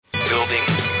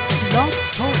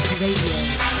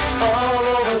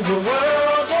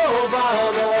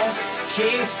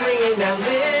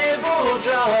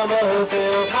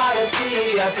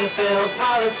after failed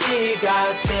policy.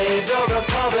 God save the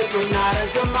republic, we're not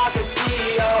a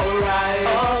democracy, alright.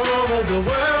 All over the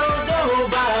world,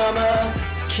 Obama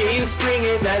keeps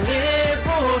bringing that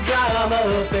liberal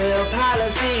drama. Failed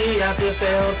policy after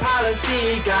failed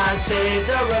policy. God save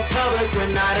the republic, we're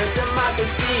not a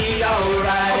democracy,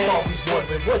 alright. I'm always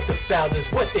wondering what the founders,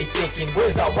 what they thinking.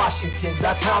 Where's our Washingtons,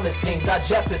 our Thomas Paines, our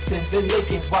Jeffersons and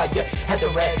Lincolns? While you at the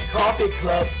red carpet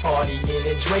club partying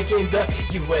and drinking the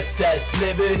USS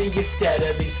Liberty instead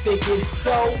of these thinking.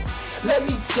 So let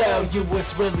me tell you what's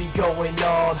really going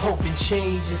on. Hoping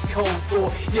change is code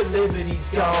for your liberty's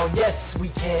gone. Yes, we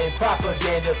can.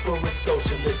 Propaganda for a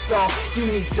socialist song. You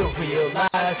need to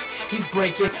realize he's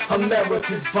breaking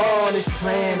America's bond. His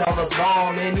plan all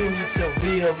along. And you need to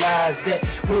realize that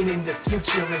winning the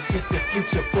future is just a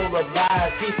future full of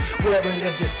lies. He's wearing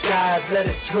a disguise. Let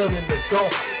us drill in the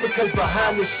gold. Because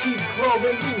behind the sheep's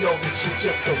clothing, we know that you're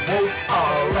just a wolf.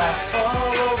 Alright.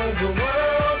 All over the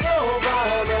world,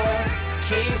 Obama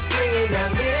keeps bringing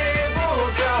that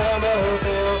liberal drama.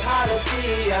 Failed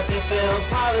policy after failed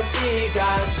policy.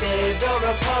 God save the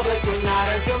republic, we're not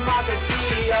a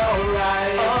democracy,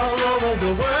 alright. All over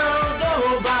the world,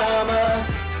 Obama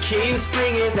keeps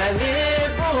bringing that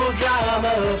liberal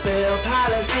drama. Failed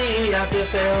policy after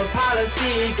failed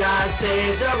policy. God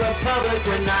save the republic,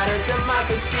 we're not a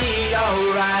democracy,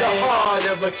 alright. The heart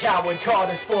of a coward caught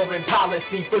his foreign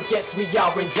policy. Forgets we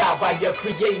are endowed by your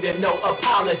creator, no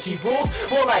apology. Rules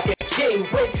more like a king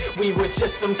when we were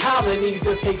just some colonies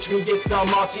of patriots on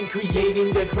marching,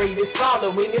 creating the greatest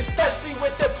following, especially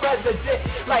with the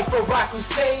president like Barack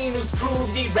Hussein, who's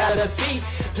proved he'd rather be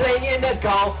playing a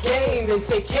golf game than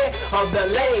take care of the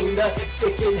lame, the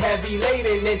sick and heavy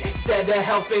laden. Instead of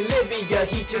helping Libya,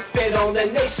 he just spit on the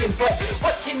nation. But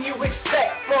what can you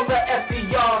expect from the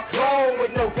FDR clone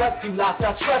with no guts? You lost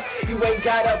our trust, you ain't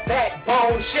got a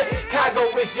backbone.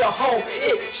 Chicago is your home,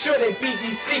 it shouldn't be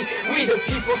DC. We the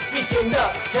people speaking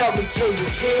up, tell me, can you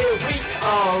hear me?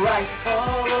 Alright,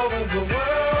 all over the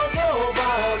world,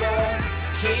 Obama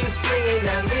keeps bringing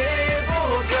that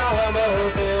liberal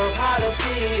drama. Failed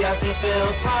policy after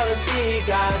failed policy.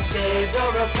 God save the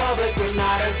republic, we're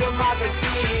not a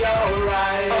democracy,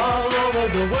 alright. All over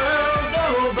the world,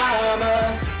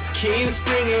 Obama keeps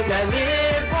bringing that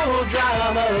liberal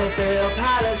drama. Failed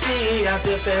policy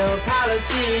after failed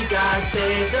policy. God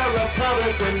save the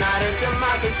republic, we're not a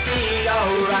democracy,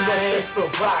 alright. For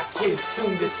rock kids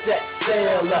soon to set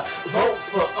sail. Vote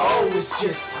for O is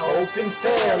just hope and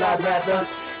fail. I'd rather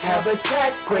have a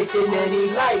tax break than any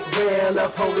light rail.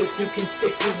 A poet you can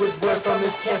stick to his word from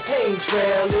his campaign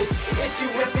trail. His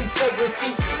issue with integrity,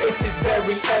 it is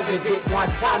very evident.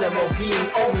 Guantanamo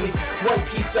being only one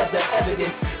piece of the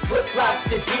evidence. Flip-flops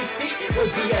to DC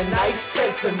would be a nice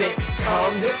sentiment.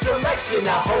 Come this election,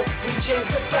 I hope we change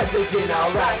the president,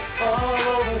 alright.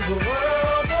 All over the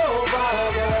world,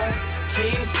 Obama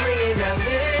keeps bringing that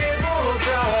liberal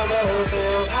drama.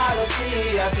 Failed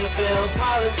policy after failed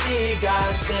policy.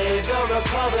 God save the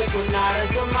republic, we're not a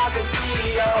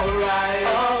democracy, alright.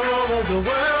 All over the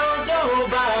world,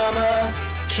 Obama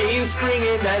keeps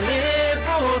bringing that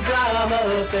liberal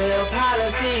drama. Failed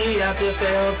policy after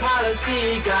failed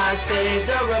policy. God save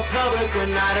the republic, we're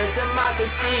not a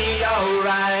democracy,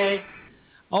 alright.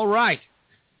 All right.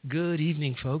 Good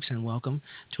evening, folks, and welcome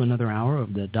to another hour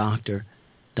of the Dr.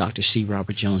 C.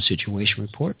 Robert Jones Situation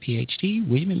Report, Ph.D.,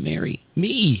 William and Mary,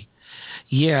 me.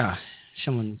 Yeah,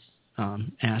 someone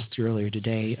asked earlier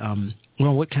today,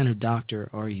 well, what kind of doctor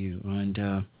are you? And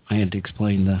I had to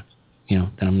explain that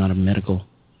I'm not a medical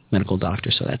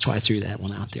doctor, so that's why I threw that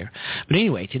one out there. But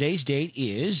anyway, today's date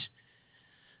is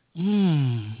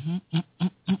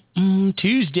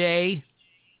Tuesday,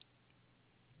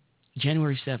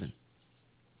 January 7th,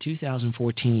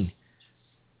 2014.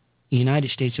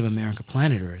 United States of America,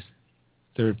 planet Earth,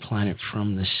 third planet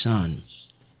from the sun.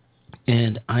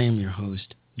 And I am your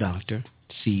host, Dr.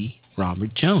 C.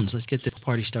 Robert Jones. Let's get this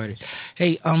party started.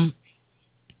 Hey,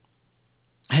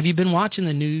 have you been watching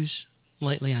the news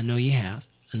lately? I know you have.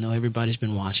 I know everybody's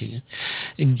been watching it.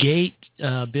 And Gates,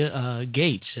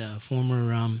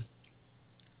 former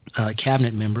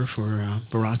cabinet member for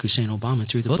Barack Hussein Obama,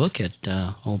 threw the book at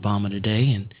Obama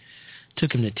today and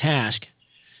took him to task.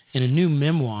 In a new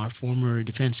memoir, former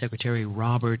Defense Secretary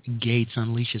Robert Gates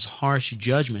unleashes harsh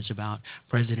judgments about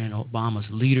President Obama's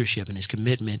leadership and his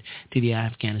commitment to the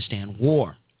Afghanistan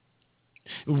war.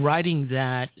 Writing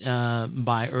that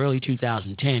by early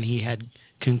 2010, he had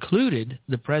concluded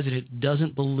the president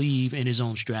doesn't believe in his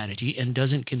own strategy and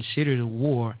doesn't consider the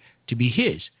war to be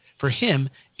his. For him,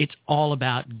 it's all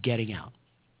about getting out.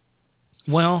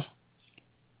 Well,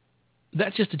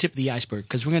 that's just the tip of the iceberg,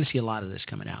 because we're going to see a lot of this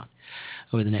coming out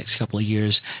over the next couple of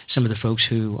years. Some of the folks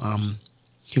who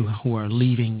are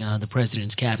leaving the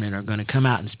president's cabinet are going to come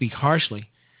out and speak harshly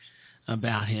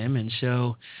about him, and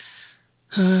so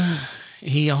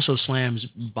he also slams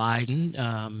Biden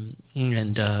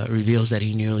and reveals that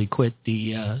he nearly quit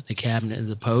the cabinet,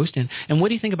 the post. And what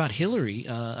do you think about Hillary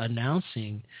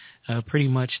announcing pretty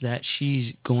much that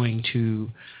she's going to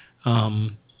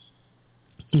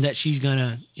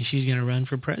run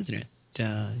for president?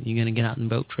 You going to get out and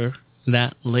vote for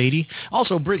that lady?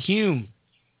 Also, Britt Hume.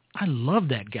 I love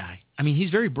that guy. I mean, he's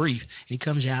very brief. And he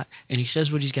comes out and he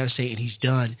says what he's got to say, and he's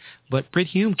done. But Britt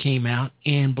Hume came out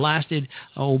and blasted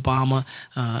Obama.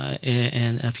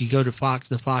 And if you go to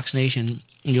the Fox Nation,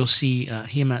 you'll see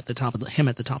him at the top of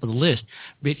the list.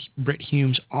 Britt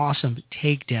Hume's awesome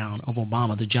takedown of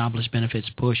Obama, the jobless benefits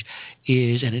push,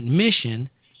 is an admission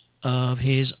of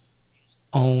his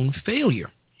own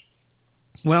failure.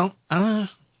 Well, I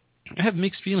have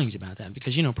mixed feelings about that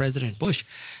because, President Bush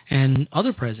and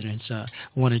other presidents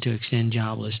wanted to extend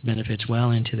jobless benefits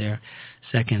well into their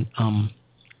second,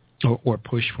 or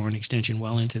push for an extension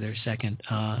well into their second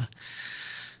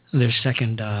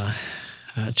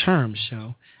term.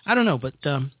 So I don't know, but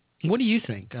what do you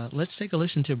think? Let's take a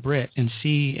listen to Britt and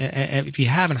see if you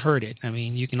haven't heard it. I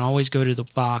mean, you can always go to the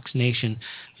Fox Nation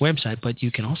website, but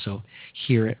you can also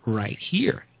hear it right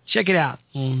here. Check it out.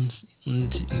 We'll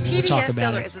talk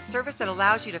about it. PDF Filler is a service that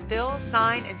allows you to fill,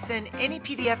 sign, and send any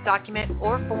PDF document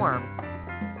or form.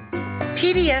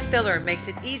 PDF Filler makes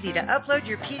it easy to upload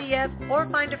your PDF or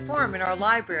find a form in our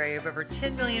library of over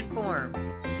 10 million forms.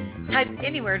 Type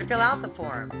anywhere to fill out the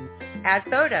form. Add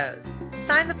photos.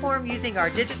 Sign the form using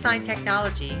our DigiSign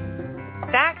technology.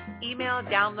 Fax, email,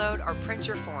 download, or print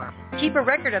your form. Keep a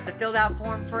record of the filled out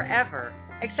form forever,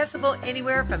 accessible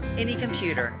anywhere from any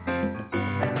computer.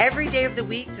 Every day of the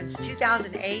week since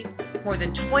 2008, more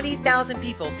than 20,000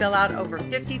 people fill out over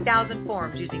 50,000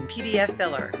 forms using PDF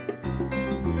Filler.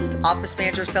 Office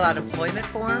managers fill out employment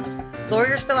forms.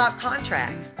 Lawyers fill out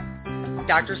contracts.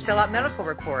 Doctors fill out medical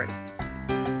reports.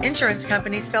 Insurance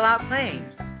companies fill out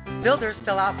claims. Builders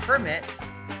fill out permits.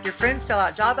 Your friends fill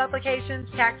out job applications,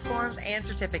 tax forms, and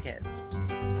certificates.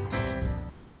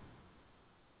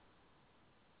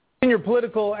 Senior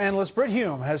political analyst Britt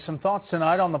Hume has some thoughts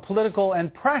tonight on the political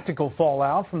and practical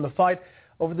fallout from the fight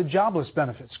over the jobless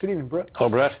benefits. Good evening, Britt.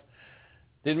 Hello, Brett.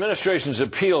 The administration's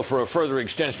appeal for a further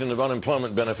extension of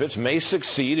unemployment benefits may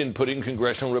succeed in putting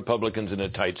congressional Republicans in a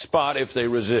tight spot if they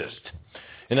resist.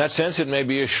 In that sense, it may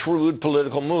be a shrewd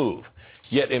political move.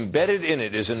 Yet embedded in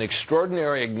it is an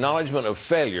extraordinary acknowledgement of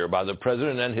failure by the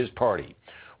president and his party.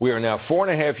 We are now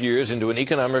 4.5 years into an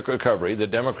economic recovery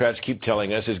that Democrats keep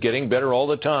telling us is getting better all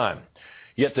the time.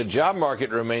 Yet the job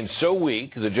market remains so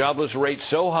weak, the jobless rate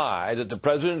so high, that the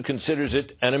president considers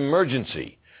it an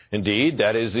emergency. Indeed,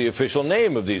 that is the official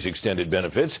name of these extended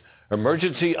benefits,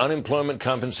 emergency unemployment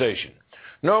compensation.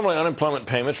 Normally, unemployment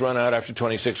payments run out after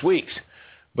 26 weeks.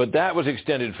 But that was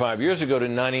extended 5 years ago to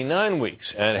 99 weeks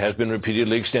and has been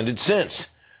repeatedly extended since.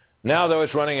 Now, though,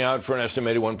 it's running out for an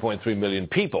estimated 1.3 million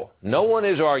people. No one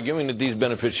is arguing that these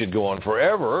benefits should go on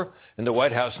forever, and the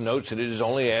White House notes that it is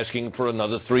only asking for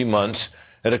another 3 months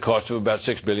at a cost of about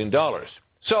 $6 billion.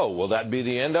 So, will that be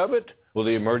the end of it? Will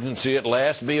the emergency at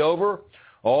last be over?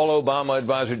 All Obama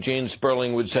advisor Gene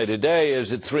Sperling would say today is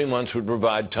that 3 months would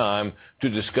provide time to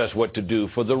discuss what to do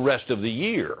for the rest of the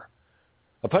year.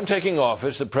 Upon taking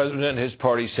office, the president and his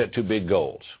party set two big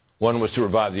goals. One was to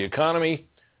revive the economy,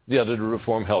 the other to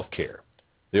reform health care.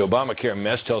 The Obamacare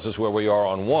mess tells us where we are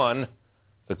on one.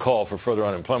 The call for further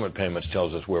unemployment payments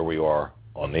tells us where we are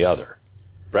on the other.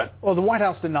 Brett? Well, the White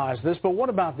House denies this, but what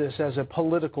about this as a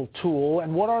political tool,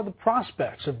 and what are the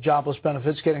prospects of jobless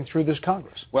benefits getting through this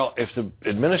Congress? Well, if the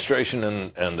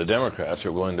administration and the Democrats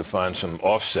are willing to find some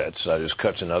offsets, that is,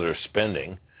 cuts in other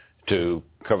spending, to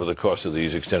cover the cost of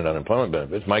these extended unemployment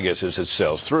benefits, my guess is it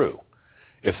sells through.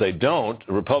 If they don't,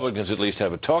 the Republicans at least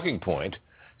have a talking point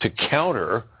to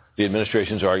counter the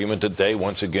administration's argument that they,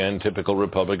 once again, typical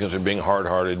Republicans, are being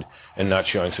hard-hearted and not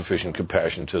showing sufficient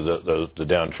compassion to the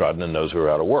downtrodden and those who are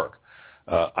out of work.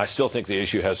 I still think the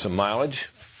issue has some mileage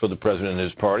for the president and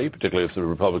his party, particularly if the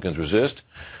Republicans resist,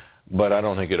 but I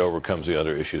don't think it overcomes the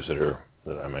other issues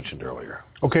that I mentioned earlier.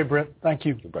 Okay, Britt. Thank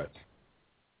you. Brett.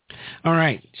 All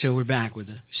right, so we're back with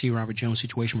the C. Robert Jones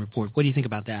Situation Report. What do you think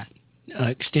about that?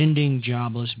 Extending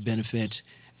jobless benefits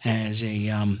as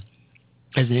an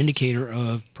indicator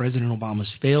of President Obama's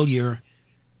failure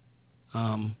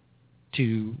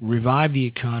to revive the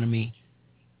economy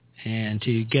and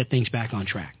to get things back on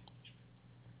track.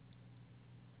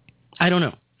 I don't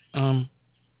know.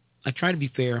 I try to be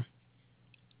fair.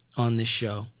 on this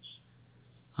show,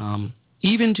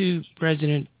 even to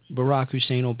President Barack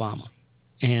Hussein Obama.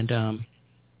 And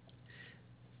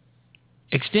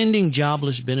extending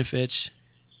jobless benefits,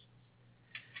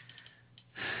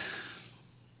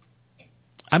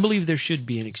 I believe there should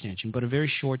be an extension, but a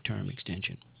very short-term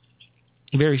extension.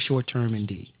 Very short-term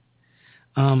indeed.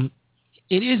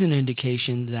 It is an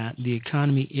indication that the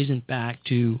economy isn't back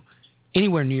to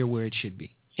anywhere near where it should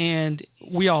be. And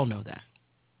we all know that.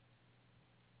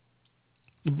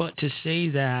 But to say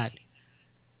that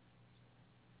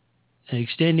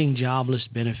extending jobless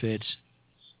benefits,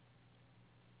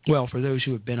 well, for those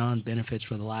who have been on benefits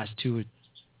for the last 2,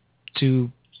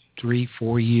 3,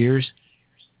 4 years,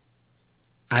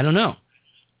 I don't know.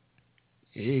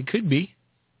 It could be.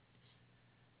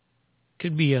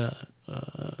 Could be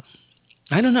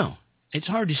I don't know. It's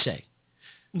hard to say.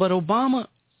 But Obama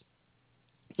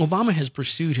has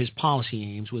pursued his policy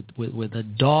aims with a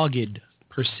dogged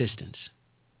persistence.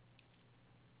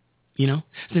 You know,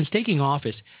 since taking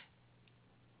office,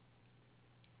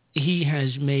 he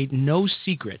has made no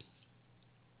secret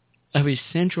of his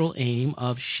central aim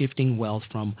of shifting wealth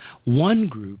from one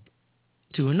group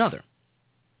to another.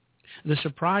 The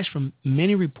surprise from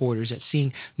many reporters at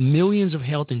seeing millions of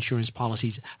health insurance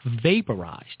policies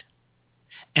vaporized,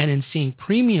 and in seeing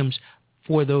premiums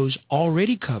for those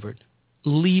already covered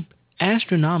leap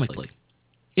astronomically,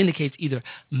 indicates either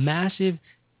massive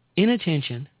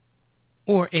inattention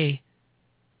or a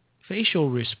facial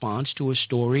response to a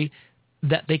story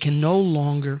that they can no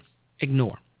longer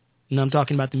ignore. And I'm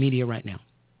talking about the media right now.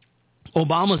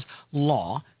 Obama's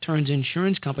law turns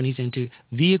insurance companies into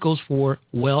vehicles for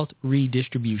wealth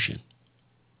redistribution.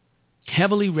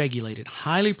 Heavily regulated,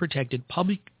 highly protected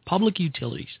public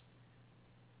utilities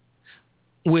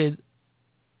with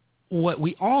what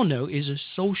we all know is a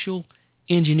social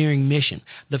engineering mission.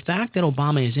 The fact that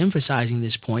Obama is emphasizing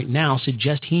this point now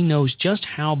suggests he knows just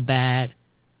how bad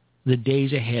the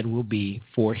days ahead will be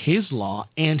for his law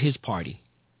and his party.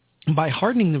 By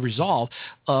hardening the resolve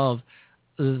of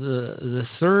the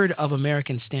third of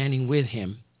Americans standing with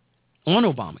him on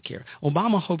Obamacare,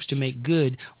 Obama hopes to make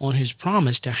good on his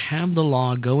promise to have the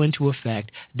law go into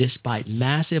effect despite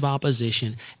massive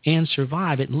opposition and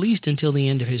survive at least until the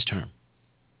end of his term.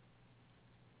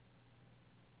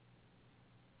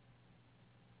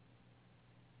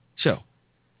 So,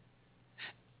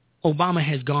 Obama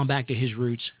has gone back to his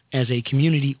roots as a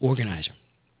community organizer.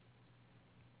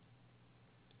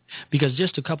 Because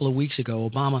just a couple of weeks ago,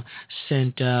 Obama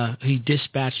he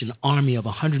dispatched an army of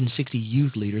 160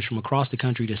 youth leaders from across the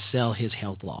country to sell his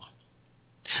health law.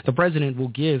 The president will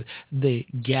give the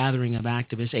gathering of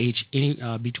activists aged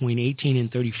between 18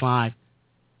 and 35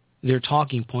 their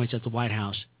talking points at the White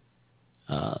House.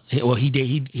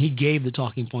 He gave the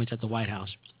talking points at the White House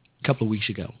a couple of weeks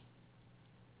ago.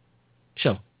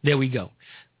 So there we go.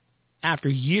 After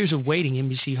years of waiting,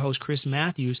 NBC host Chris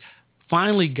Matthews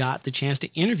finally got the chance to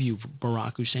interview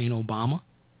Barack Hussein Obama,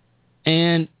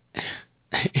 and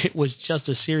it was just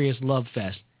a serious love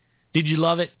fest. Did you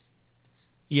love it?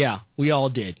 Yeah, we all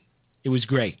did. It was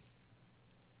great.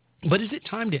 But is it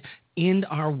time to end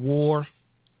our war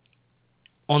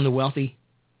on the wealthy?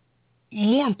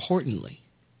 More importantly,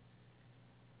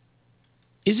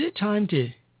 is it time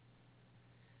to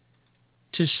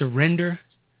surrender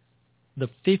the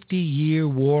 50-year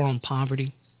war on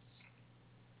poverty?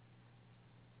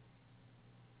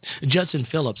 Judson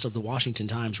Phillips of the Washington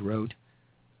Times wrote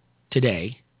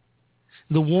today,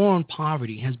 "The war on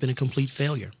poverty has been a complete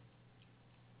failure.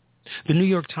 The New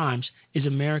York Times is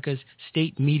America's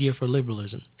state media for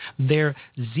liberalism. Their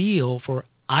zeal for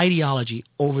ideology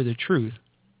over the truth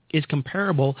is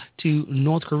comparable to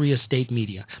North Korea's state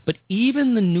media. But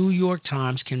even the New York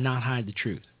Times cannot hide the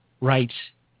truth," writes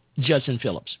Judson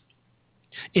Phillips.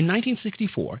 In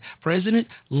 1964, President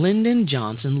Lyndon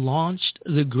Johnson launched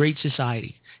the Great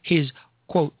Society, his,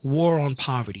 quote, war on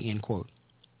poverty, end quote.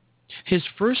 His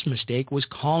first mistake was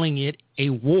calling it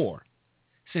a war,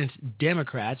 since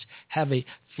Democrats have a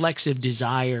flexive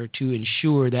desire to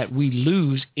ensure that we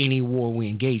lose any war we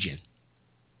engage in.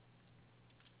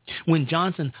 When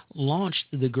Johnson launched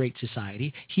the Great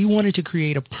Society, he wanted to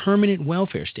create a permanent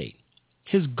welfare state.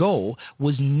 His goal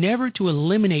was never to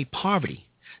eliminate poverty.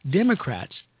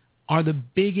 Democrats are the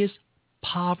biggest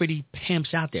poverty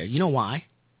pimps out there. You know why?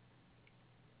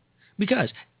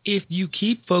 Because if you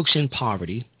keep folks in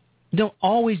poverty, they'll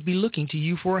always be looking to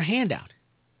you for a handout,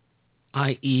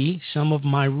 i.e. some of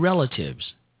my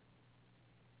relatives,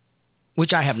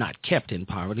 which I have not kept in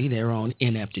poverty. Their own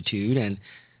ineptitude and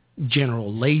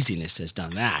general laziness has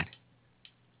done that.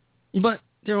 But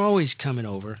they're always coming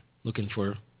over looking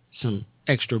for some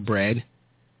extra bread.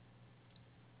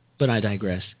 But I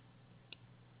digress.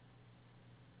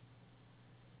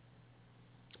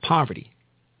 Poverty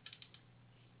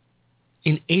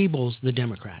enables the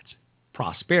Democrats.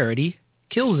 Prosperity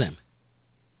kills them.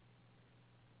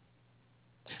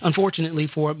 Unfortunately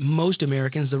for most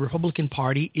Americans, the Republican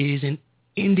Party is an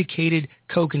indicated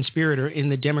co-conspirator in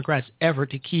the Democrats' effort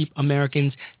to keep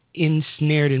Americans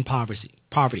ensnared in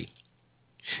poverty.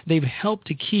 They've helped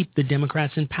to keep the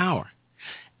Democrats in power.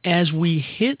 As we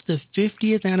hit the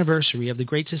 50th anniversary of the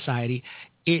Great Society,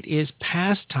 it is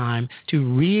past time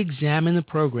to re-examine the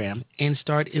program and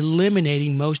start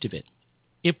eliminating most of it.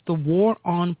 If the war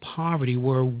on poverty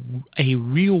were a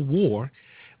real war,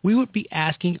 we would be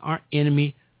asking our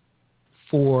enemy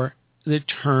for the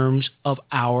terms of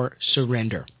our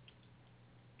surrender.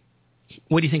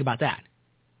 What do you think about that?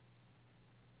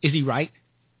 Is he right?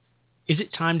 Is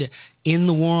it time to end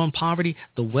the war on poverty,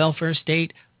 the welfare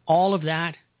state, all of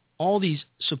that, all these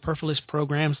superfluous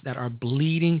programs that are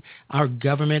bleeding our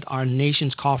government, our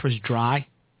nation's coffers dry?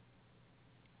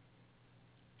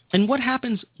 And what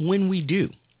happens when we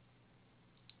do?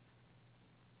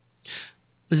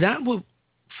 That will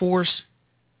force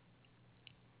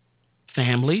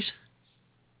families,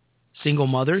 single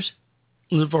mothers,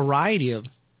 a variety of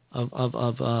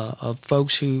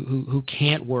folks who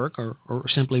can't work or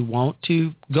simply won't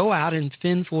to go out and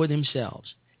fend for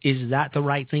themselves. Is that the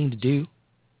right thing to do?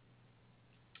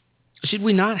 Should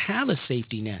we not have a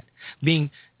safety net?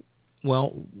 We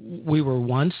were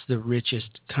once the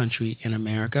richest country in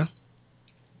America,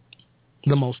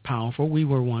 the most powerful. We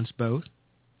were once both.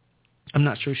 I'm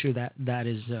not sure that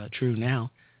is true now.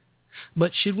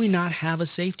 But should we not have a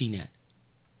safety net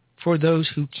for those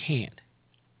who can't,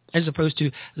 as opposed to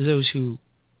those who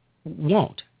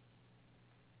won't?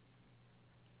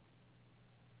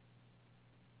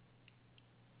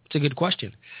 It's a good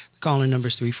question. The call-in number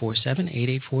is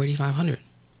 347-884-8500.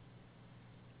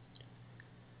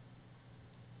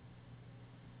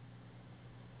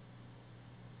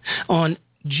 On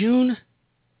June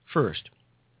 1st,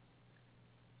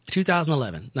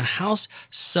 2011, the House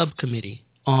Subcommittee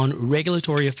on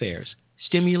Regulatory Affairs,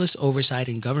 Stimulus, Oversight,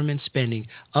 and Government Spending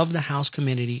of the House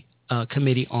Committee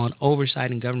on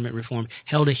Oversight and Government Reform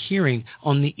held a hearing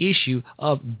on the issue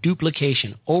of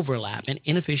duplication, overlap, and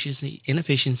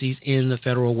inefficiencies in the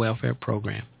federal welfare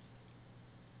program.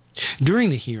 During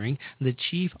the hearing, the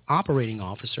chief operating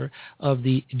officer of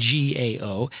the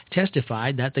GAO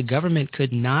testified that the government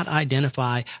could not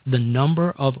identify the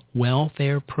number of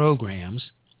welfare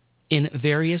programs in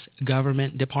various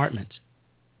government departments.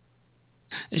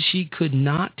 She could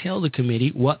not tell the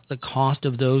committee what the cost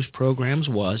of those programs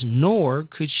was, nor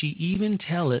could she even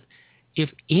tell it if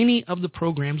any of the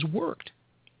programs worked.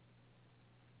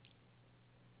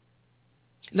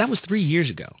 That was 3 years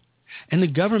ago, and the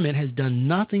government has done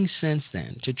nothing since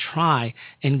then to try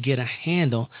and get a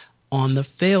handle on the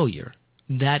failure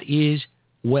that is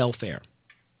welfare.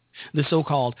 The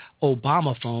so-called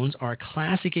Obama phones are a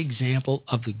classic example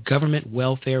of the government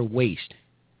welfare waste.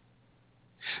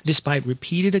 Despite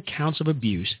repeated accounts of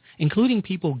abuse, including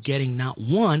people getting not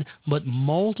one but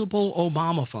multiple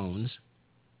Obama phones,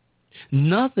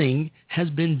 nothing has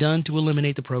been done to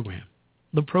eliminate the program.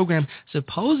 The program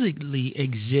supposedly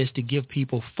exists to give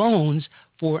people phones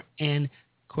for an,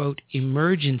 quote,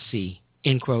 emergency,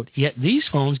 end quote. Yet these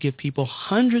phones give people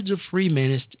hundreds of free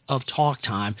minutes of talk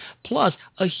time, plus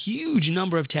a huge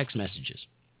number of text messages.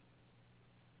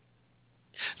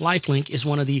 Lifelink is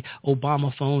one of the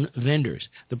Obama phone vendors.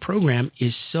 The program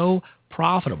is so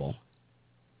profitable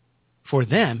for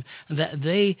them that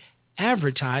they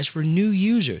advertise for new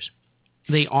users.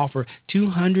 They offer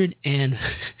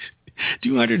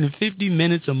 250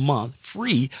 minutes a month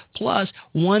free, plus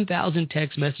 1,000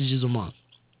 text messages a month.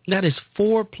 That is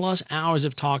 4+ hours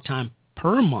of talk time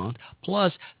per month,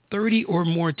 plus 30 or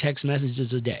more text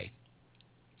messages a day.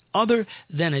 Other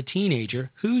than a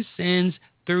teenager who sends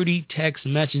 30 text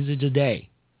messages a day,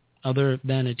 other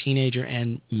than a teenager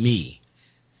and me.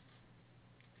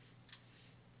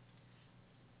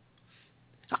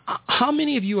 How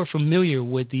many of you are familiar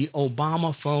with the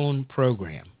Obama phone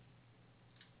program?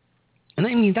 And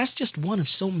I mean, that's just one of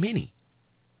so many.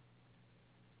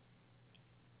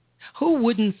 Who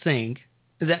wouldn't think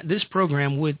that this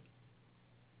program would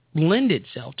lend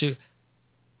itself to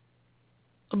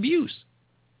abuse?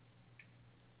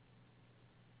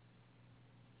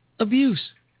 Abuse.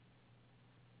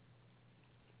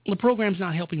 The program's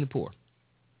not helping the poor.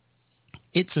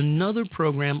 It's another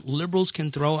program liberals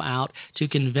can throw out to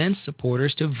convince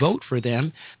supporters to vote for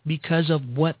them because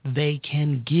of what they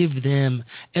can give them,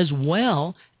 as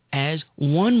well as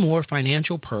one more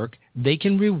financial perk they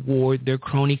can reward their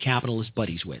crony capitalist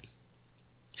buddies with.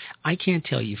 I can't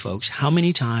tell you, folks, how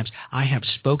many times I have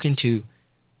spoken to,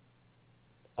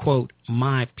 quote,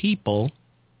 my people,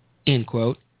 end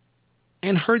quote,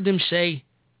 and heard them say,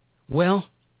 well,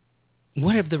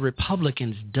 what have the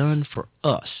Republicans done for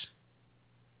us?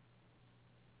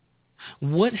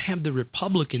 What have the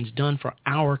Republicans done for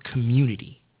our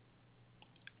community?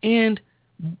 And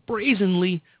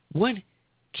brazenly, what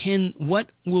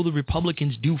will the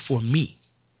Republicans do for me?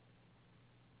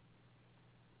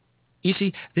 You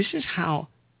see, this is how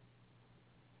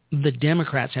the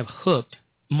Democrats have hooked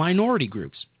minority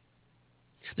groups.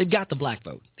 They've got the black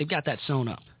vote. They've got that sewn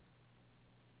up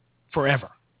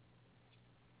forever.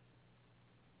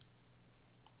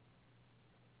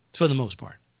 For the most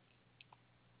part.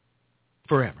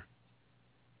 Forever.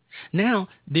 Now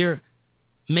they're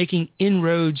making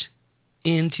inroads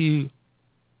into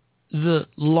the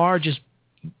largest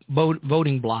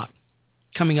voting bloc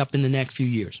coming up in the next few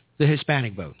years, the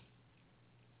Hispanic vote.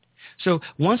 So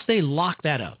once they lock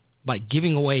that up by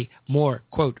giving away more,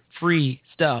 quote, free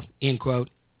stuff, end quote,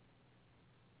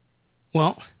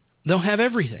 well, they'll have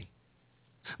everything.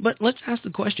 But let's ask the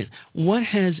question, what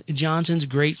has Johnson's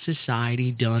Great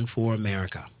Society done for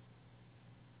America?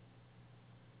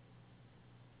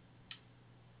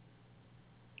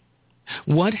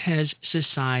 What has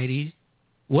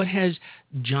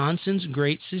Johnson's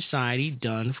Great Society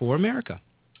done for America?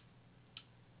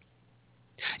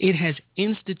 It has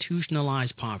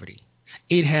institutionalized poverty.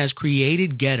 It has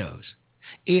created ghettos.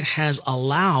 It has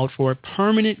allowed for a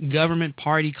permanent government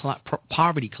poverty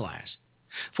class.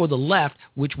 For the left,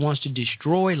 which wants to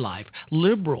destroy life,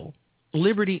 liberty,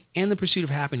 and the pursuit of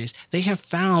happiness, they have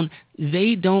found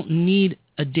they don't need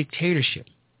a dictatorship.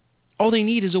 All they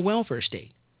need is a welfare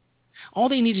state. All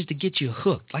they need is to get you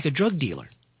hooked, like a drug dealer.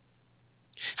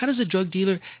 How does a drug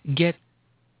dealer get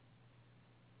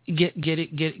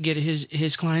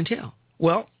his clientele?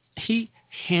 Well, he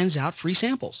hands out free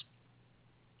samples.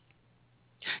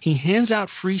 He hands out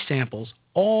free samples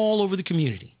all over the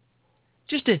community,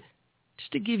 just to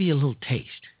give you a little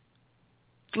taste,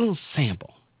 a little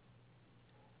sample.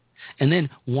 And then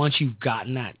once you've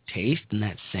gotten that taste and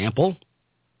that sample,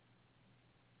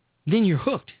 then you're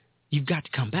hooked. You've got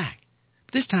to come back.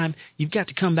 But this time, you've got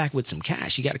to come back with some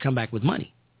cash. You got to come back with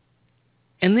money.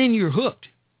 And then you're hooked.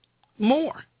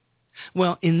 More.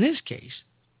 Well, in this case,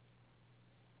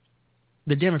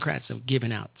 the Democrats have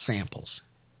given out samples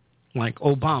like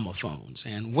Obama phones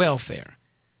and welfare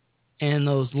and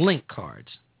those link cards.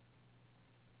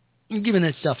 You're giving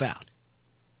that stuff out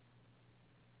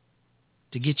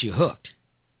to get you hooked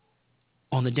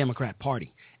on the Democrat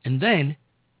Party. And then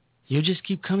you'll just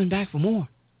keep coming back for more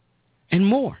and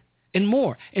more and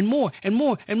more and more and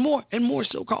more and more and more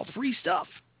so-called free stuff.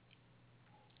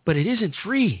 But it isn't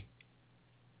free.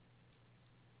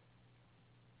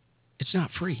 It's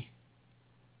not free.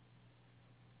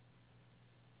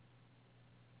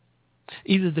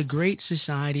 Either the Great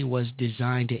Society was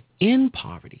designed to end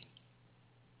poverty,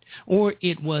 or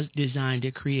it was designed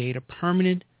to create a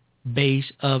permanent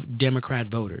base of Democrat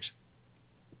voters.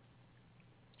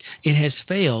 It has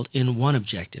failed in one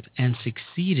objective and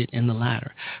succeeded in the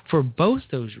latter. For both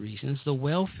those reasons, the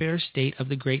welfare state of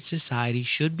the Great Society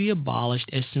should be abolished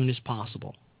as soon as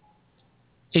possible.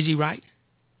 Is he right,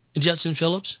 Judson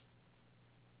Phillips?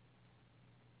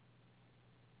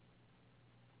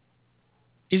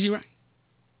 Is he right?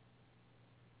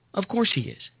 Of course he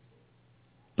is.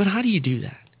 But how do you do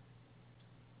that?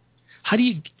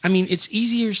 It's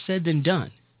easier said than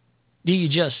done. Do you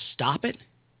just stop it?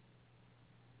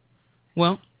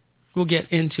 Well, we'll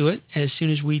get into it as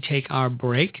soon as we take our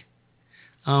break.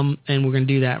 And we're going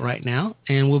to do that right now.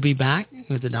 And we'll be back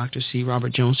with the Dr. C.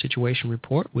 Robert Jones Situation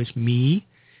Report with me,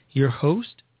 your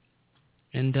host.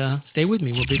 And stay with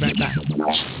me. We'll be right back.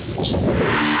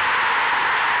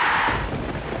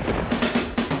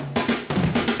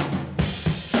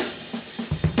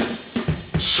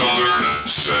 Southern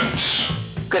Sense.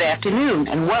 Good afternoon,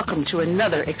 and welcome to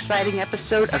another exciting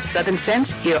episode of Southern Sense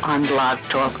here on Blog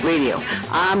Talk Radio.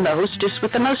 I'm the hostess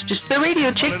with the mostest, the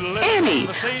radio chick, Annie,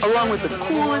 along with the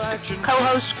coolest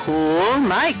co-host, Cool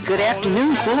Mike. Good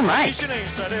afternoon, Cool Mike. Good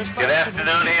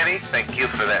afternoon, Annie. Thank you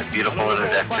for that beautiful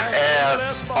introduction,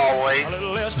 as always.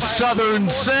 Southern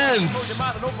Sense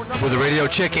with the radio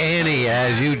chick, Annie,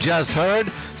 as you just heard.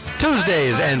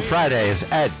 Tuesdays and Fridays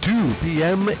at 2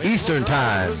 p.m. Eastern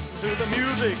Time.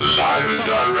 Live and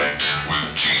direct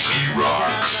with GC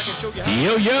Rocks.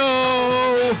 Yo!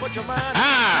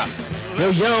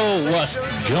 Yo, what's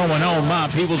going on, my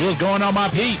peoples? What's going on, my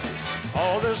peeps?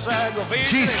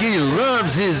 Cheesky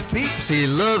loves his peeps. He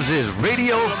loves his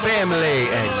radio family.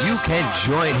 And you can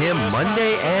join him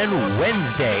Monday and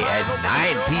Wednesday at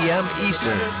 9 p.m.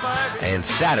 Eastern and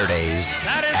Saturdays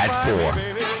at 4.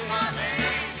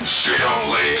 Stay up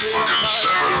late for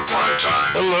Conservative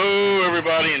Primetime. Hello,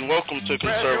 everybody, and welcome to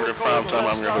Conservative Primetime.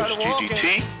 I'm your host,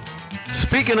 GGT.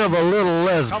 Speaking of a little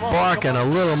less bark and a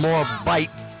little more bite,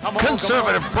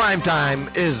 Conservative Primetime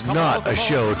is not a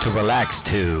show to relax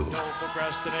to.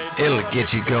 It'll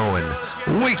get you going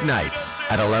weeknights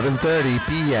at 11:30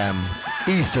 p.m.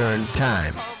 Eastern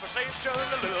Time. And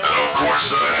of course,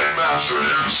 the headmaster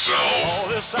himself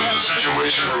with the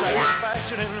Situation Report,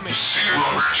 C.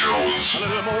 Robert Jones,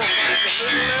 PhD.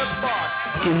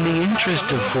 In the interest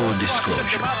of full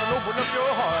disclosure,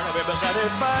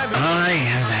 I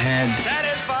have had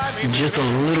just a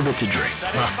little bit to drink.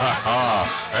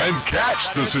 And catch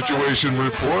the Situation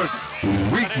Report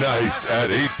weeknights at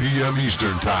 8 p.m.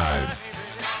 Eastern Time.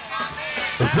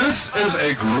 This is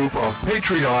a group of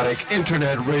patriotic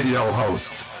internet radio hosts,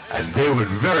 and they would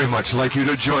very much like you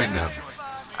to join them.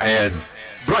 And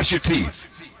brush your teeth.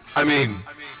 I mean,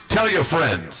 tell your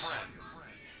friends.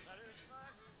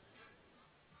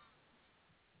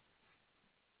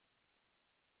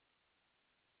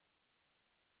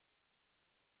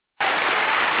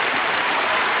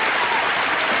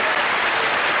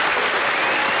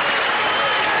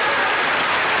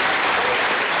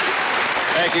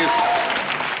 Thank you.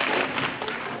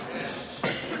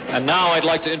 And now I'd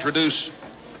like to introduce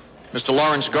Mr.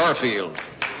 Lawrence Garfield.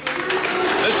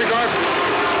 Mr. Garfield,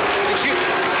 excuse me,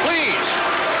 please,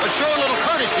 let's show a little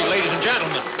courtesy, ladies and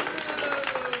gentlemen.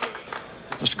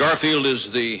 Mr. Garfield is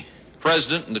the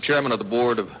president and the chairman of the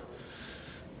board of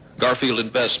Garfield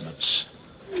Investments.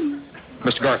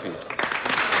 Mr. Garfield.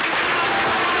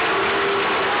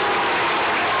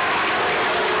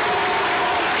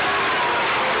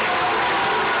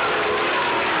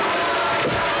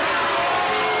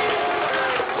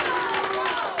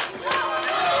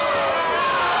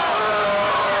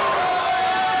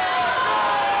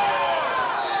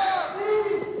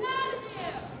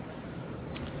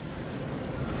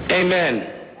 Amen.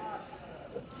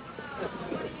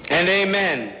 And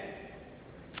amen.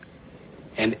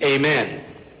 And amen.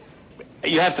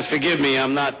 You have to forgive me,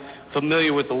 I'm not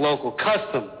familiar with the local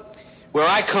custom. Where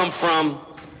I come from,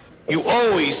 you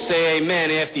always say amen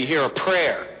after you hear a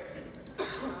prayer.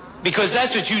 Because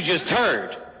that's what you just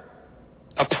heard.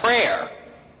 A prayer.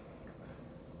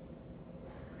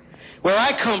 Where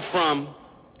I come from,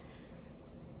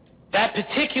 that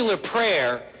particular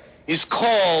prayer is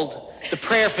called the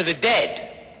prayer for the dead.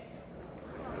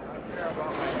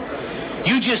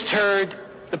 You just heard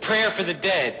the prayer for the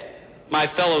dead, my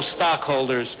fellow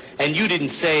stockholders, and you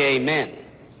didn't say amen.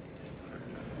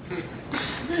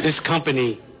 This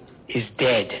company is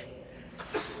dead.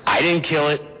 I didn't kill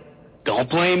it. Don't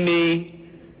blame me.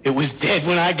 It was dead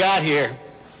when I got here.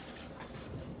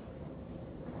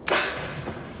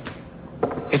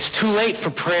 It's too late for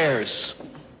prayers.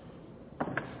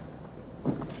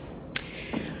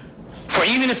 For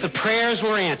even if the prayers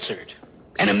were answered,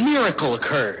 and a miracle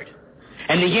occurred,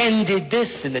 and the yen did this,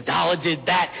 and the dollar did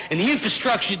that, and the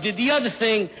infrastructure did the other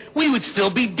thing, we would still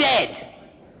be dead.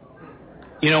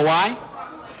 You know why?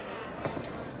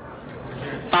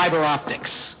 Fiber optics.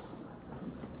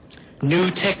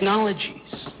 New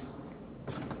technologies.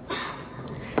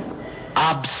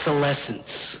 Obsolescence.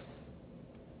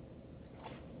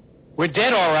 We're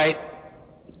dead, all right.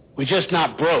 We're just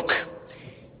not broke.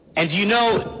 And do you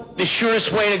know the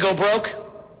surest way to go broke?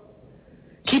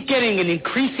 Keep getting an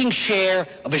increasing share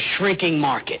of a shrinking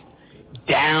market.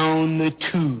 Down the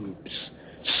tubes.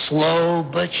 Slow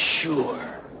but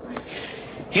sure.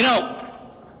 You know,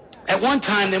 at one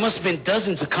time there must have been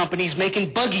dozens of companies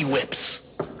making buggy whips.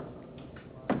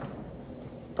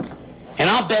 And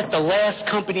I'll bet the last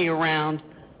company around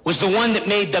was the one that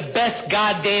made the best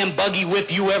goddamn buggy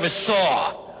whip you ever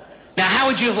saw. Now, how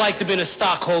would you have liked to have been a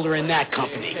stockholder in that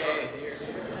company?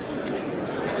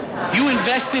 You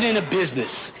invested in a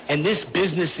business, and this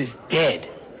business is dead.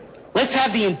 Let's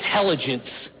have the intelligence,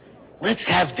 let's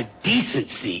have the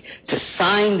decency to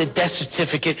sign the death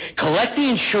certificate, collect the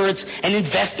insurance, and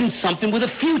invest in something with a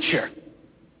future.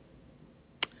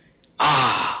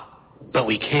 But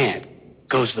we can't,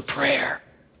 goes the prayer.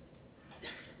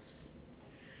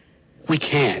 We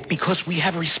can't because we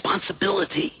have a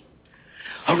responsibility.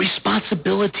 A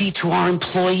responsibility to our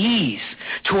employees,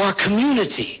 to our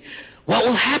community. What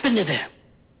will happen to them?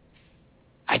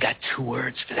 I got 2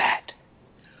 words for that.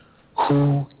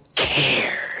 Who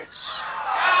cares?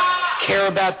 Care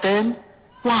about them?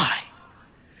 Why?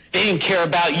 They didn't care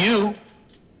about you.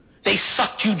 They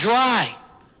sucked you dry.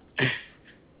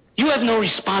 You have no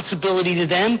responsibility to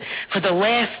them. For the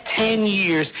last 10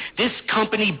 years, this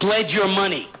company bled your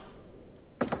money.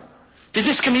 Did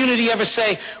this community ever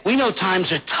say, we know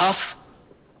times are tough?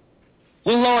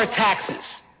 We'll lower taxes,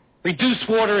 reduce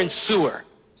water and sewer.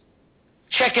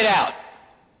 Check it out.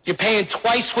 You're paying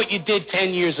twice what you did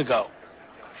 10 years ago.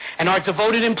 And our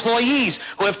devoted employees,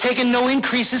 who have taken no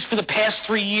increases for the past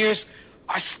 3 years,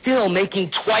 are still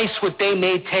making twice what they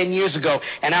made 10 years ago.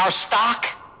 And our stock,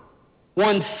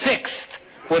 1/6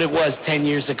 what it was 10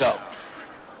 years ago.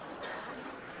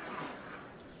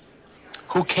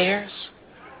 Who cares?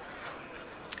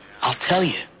 I'll tell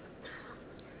you.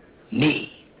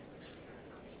 Me.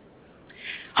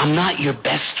 I'm not your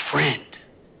best friend.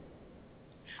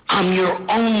 I'm your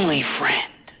only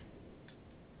friend.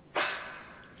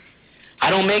 I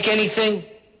don't make anything.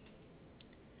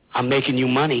 I'm making you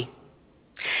money.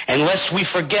 And lest we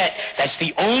forget, that's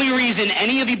the only reason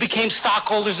any of you became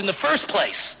stockholders in the first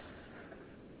place.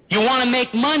 You want to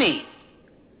make money.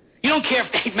 You don't care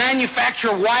if they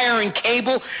manufacture wire and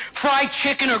cable, fry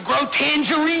chicken, or grow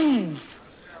tangerines.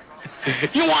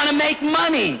 You want to make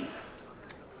money.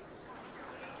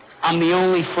 I'm the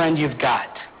only friend you've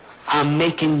got. I'm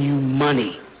making you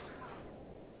money.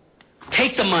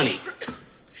 Take the money.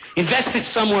 Invest it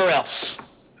somewhere else.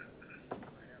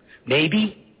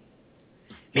 Maybe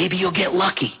you'll get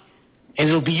lucky and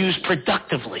it'll be used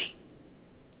productively.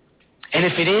 And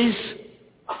if it is,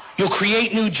 you'll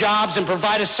create new jobs and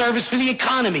provide a service for the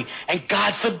economy. And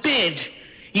God forbid,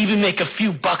 even make a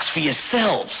few bucks for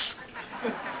yourselves.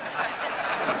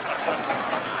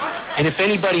 And if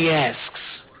anybody asks,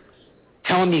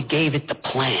 tell them you gave it the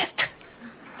plant.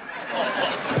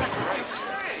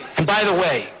 And by the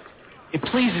way, it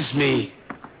pleases me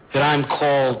that I'm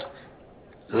called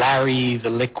Larry the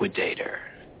Liquidator.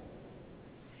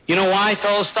 You know why,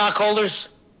 fellow stockholders?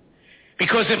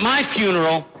 Because at my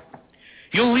funeral,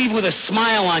 you'll leave with a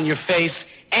smile on your face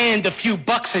and a few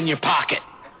bucks in your pocket.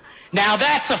 Now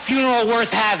that's a funeral worth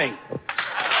having.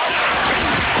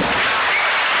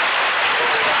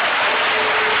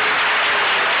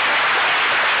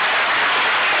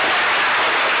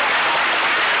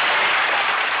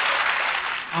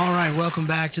 All right, welcome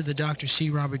back to the Dr. C.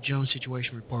 Robert Jones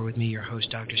Situation Report with me, your host,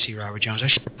 Dr. C. Robert Jones. I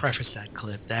should preface that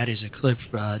clip. That is a clip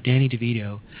Danny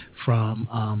DeVito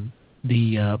from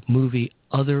the movie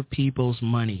Other People's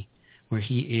Money, where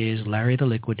he is Larry the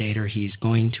Liquidator. He's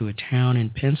going to a town in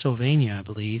Pennsylvania, I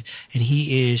believe, and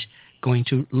he is going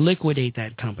to liquidate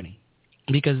that company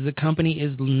because the company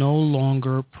is no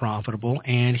longer profitable,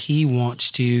 and he wants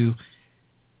to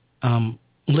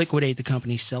liquidate the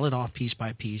company, sell it off piece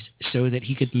by piece so that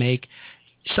he could make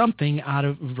something out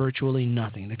of virtually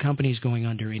nothing. The company is going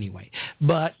under anyway.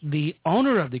 But the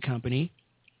owner of the company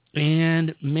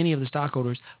and many of the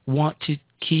stockholders want to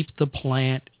keep the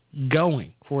plant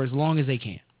going for as long as they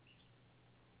can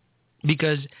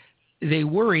because they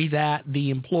worry that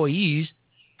the employees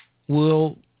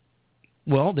they'll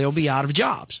be out of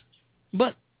jobs.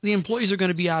 But the employees are going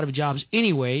to be out of jobs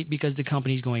anyway because the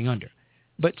company's going under.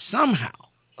 But somehow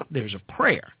there's a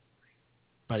prayer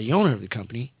by the owner of the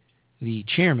company, the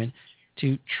chairman,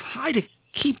 to try to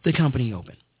keep the company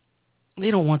open. They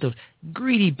don't want those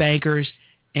greedy bankers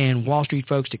and Wall Street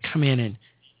folks to come in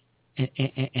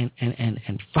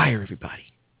and fire everybody.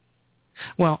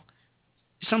 Well,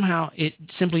 somehow it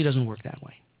simply doesn't work that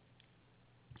way.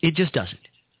 It just doesn't.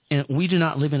 And we do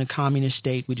not live in a communist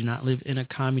state. We do not live in a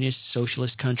communist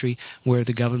socialist country where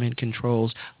the government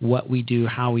controls what we do,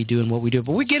 how we do, and what we do.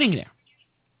 But we're getting there.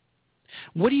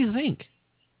 What do you think?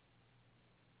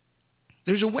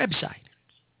 There's a website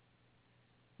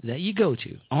that you go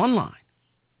to online.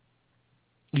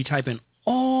 You type in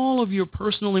all of your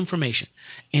personal information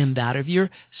and that of your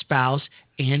spouse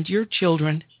and your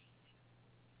children,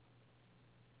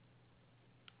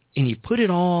 and you put it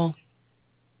all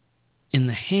in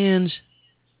the hands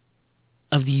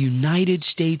of the United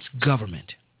States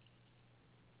government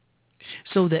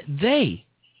so that they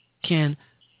can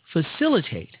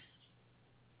facilitate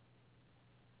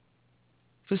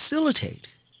the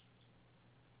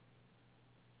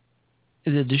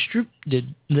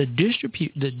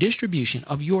distribution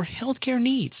of your health care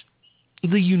needs.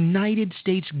 The United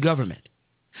States government,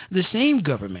 the same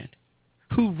government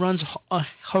who runs a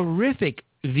horrific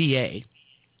VA,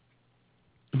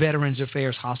 Veterans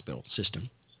Affairs Hospital system,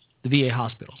 the VA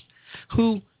hospitals,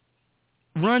 who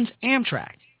runs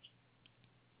Amtrak,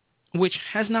 which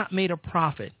has not made a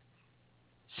profit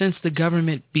since the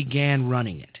government began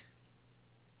running it.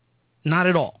 Not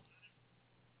at all.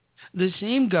 The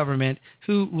same government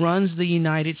who runs the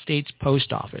United States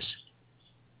Post Office,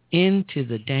 into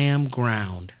the damn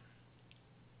ground.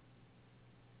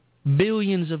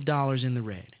 Billions of dollars in the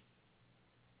red.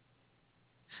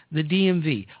 The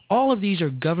DMV. All of these are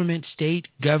government, state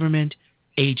government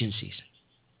agencies.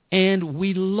 And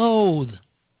we loathe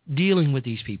dealing with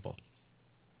these people.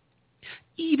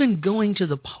 Even going to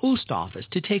the post office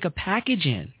to take a package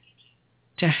in,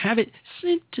 to have it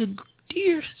sent to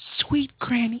dear sweet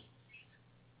Granny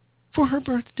for her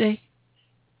birthday,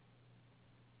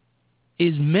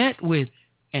 is met with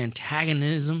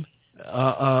antagonism.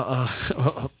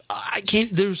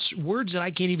 There's words that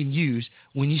I can't even use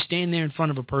when you stand there in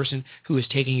front of a person who is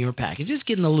taking your package. It's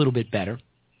getting a little bit better.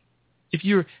 If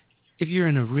you're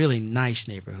in a really nice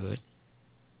neighborhood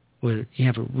where you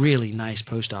have a really nice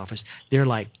post office, they're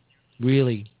like,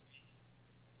 really,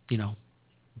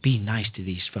 be nice to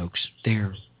these folks.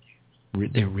 They're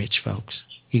rich folks.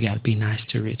 You got to be nice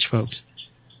to rich folks.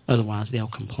 Otherwise, they'll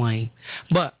complain.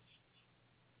 But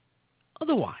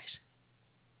otherwise,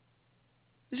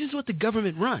 this is what the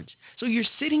government runs. So you're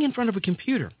sitting in front of a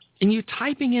computer and you're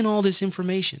typing in all this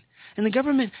information. And the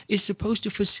government is supposed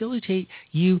to facilitate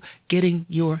you getting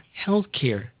your health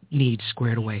care needs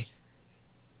squared away.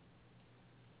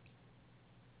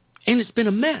 And it's been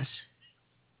a mess.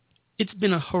 It's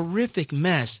been a horrific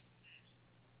mess.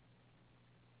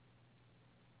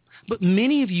 But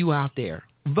many of you out there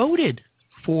voted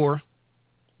for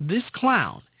this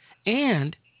clown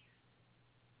and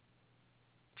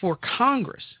for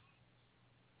Congress,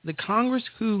 the Congress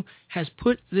who has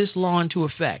put this law into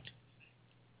effect,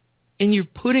 and you're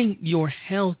putting your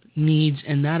health needs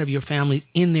and that of your family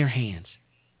in their hands.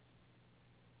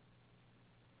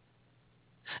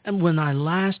 And when I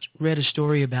last read a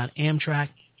story about Amtrak,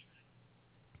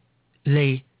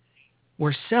 they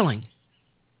were selling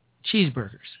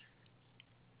cheeseburgers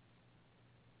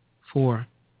for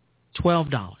 $12.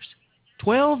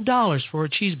 $12 for a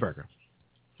cheeseburger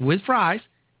with fries.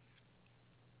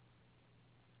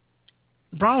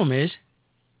 The problem is,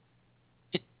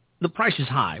 the price is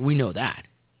high. We know that.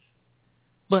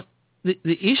 But the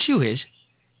issue is,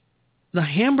 the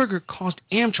hamburger cost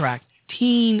Amtrak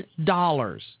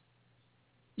 $10.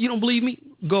 You don't believe me?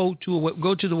 Go to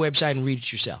the website and read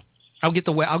it yourself. I'll get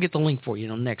the link for you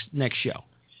next show.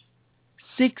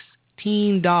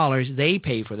 $16 they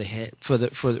pay for the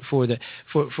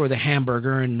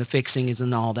hamburger and the fixings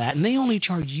and all that, and they only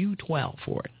charge you $12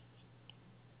 for it.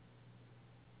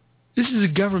 This is a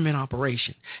government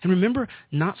operation. And remember,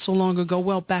 not so long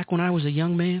ago, back when I was a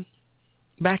young man,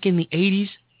 back in the 80s,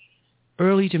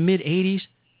 early to mid-80s,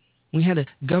 we had a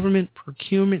government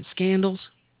procurement scandals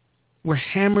where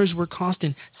hammers were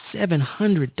costing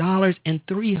 $700 and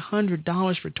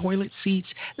 $300 for toilet seats.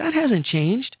 That hasn't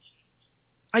changed.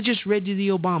 I just read you the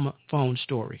Obama phone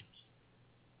story.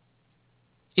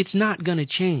 It's not going to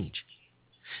change.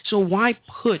 So why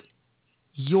put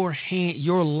your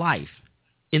life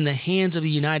in the hands of the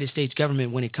United States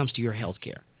government when it comes to your health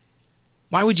care?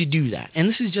 Why would you do that? And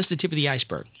this is just the tip of the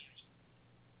iceberg.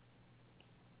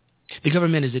 The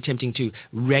government is attempting to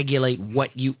regulate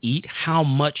what you eat, how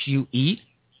much you eat,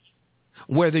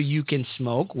 whether you can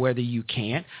smoke, whether you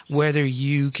can't, whether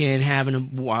you can have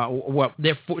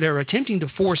they're attempting to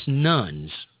force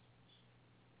nuns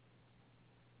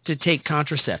to take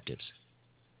contraceptives.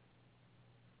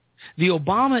 The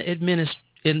Obama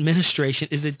administration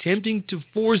is attempting to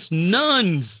force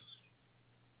nuns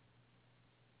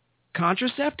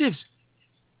contraceptives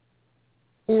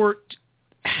or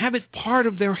have it part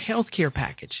of their health care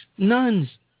package. Nuns.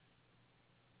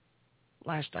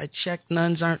 Last I checked,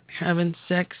 nuns aren't having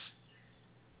sex.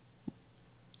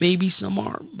 Maybe some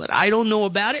are, but I don't know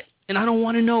about it, and I don't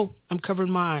want to know. I'm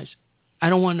covering my eyes.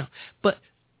 I don't want to know. But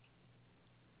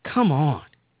come on.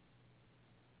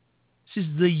 This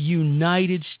is the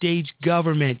United States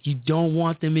government. You don't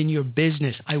want them in your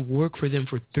business. I worked for them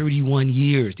for 31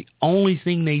 years. The only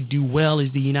thing they do well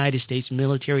is the United States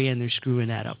military, and they're screwing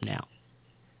that up now.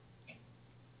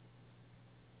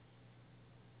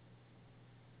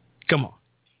 Come on.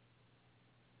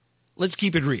 Let's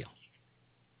keep it real.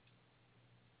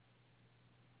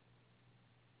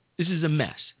 This is a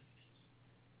mess.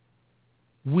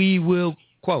 We will,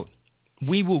 quote,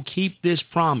 we will keep this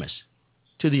promise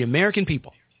to the American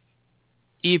people.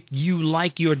 If you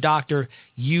like your doctor,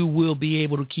 you will be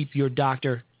able to keep your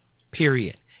doctor,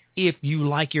 period. If you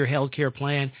like your health care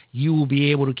plan, you will be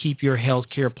able to keep your health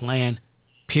care plan,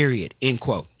 period, end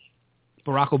quote.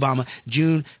 Barack Obama,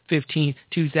 June 15,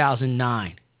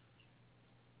 2009,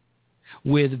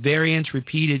 with variants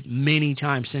repeated many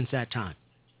times since that time.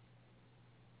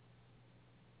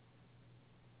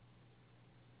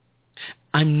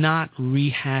 I'm not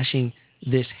rehashing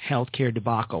this healthcare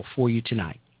debacle for you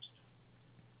tonight.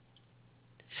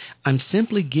 I'm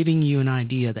simply giving you an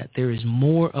idea that there is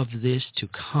more of this to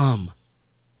come.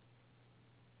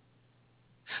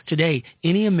 Today,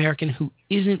 any American who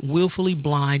isn't willfully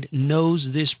blind knows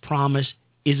this promise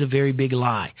is a very big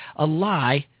lie. A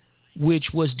lie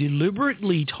which was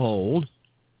deliberately told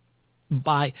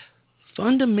by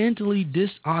fundamentally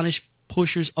dishonest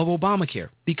pushers of Obamacare.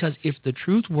 Because if the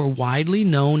truth were widely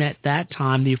known at that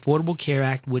time, the Affordable Care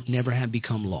Act would never have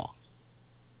become law.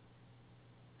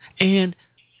 And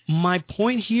my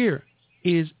point here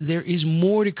is there is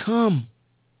more to come.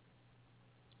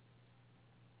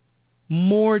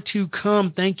 More to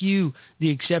come. Thank you, the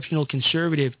exceptional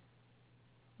conservative.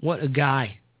 What a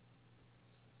guy.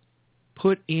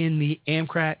 Put in the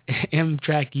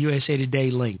Amtrak USA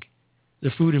Today link, the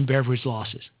food and beverage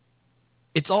losses.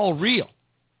 It's all real.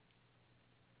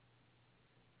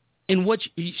 And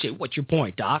you say, what's your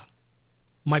point, Doc?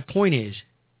 My point is,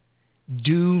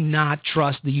 do not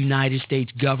trust the United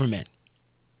States government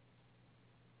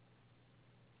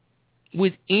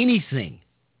with anything.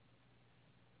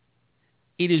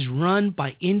 It is run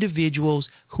by individuals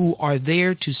who are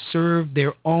there to serve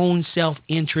their own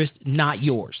self-interest, not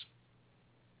yours.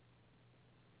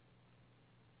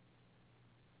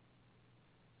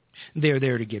 They're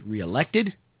there to get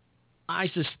reelected. I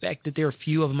suspect that there are a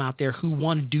few of them out there who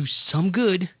want to do some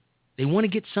good. They want to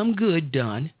get some good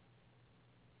done.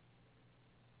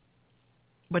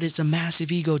 But it's a massive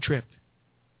ego trip.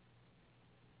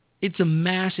 It's a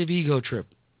massive ego trip.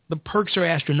 The perks are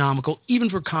astronomical, even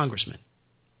for congressmen.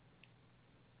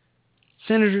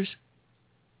 Senators,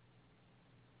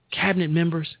 cabinet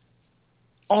members,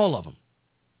 all of them.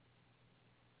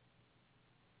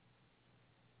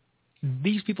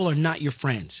 These people are not your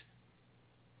friends.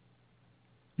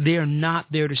 They are not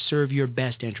there to serve your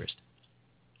best interest.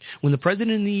 When the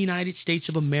President of the United States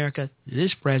of America,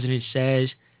 this president, says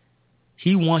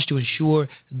he wants to ensure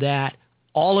that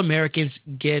all Americans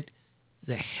get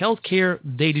the health care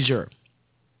they deserve.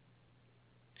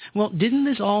 Well, didn't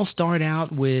this all start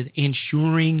out with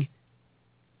insuring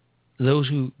those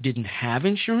who didn't have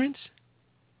insurance?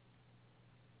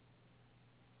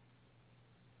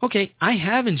 Okay, I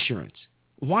have insurance.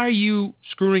 Why are you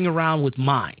screwing around with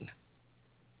mine?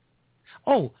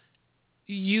 Oh,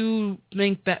 you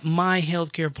think that my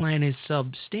health care plan is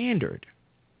substandard.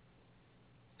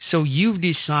 So you've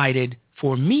decided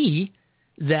for me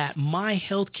that my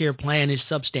health care plan is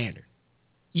substandard.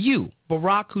 You,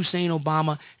 Barack Hussein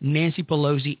Obama, Nancy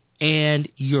Pelosi, and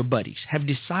your buddies have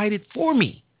decided for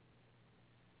me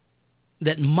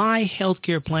that my health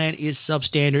care plan is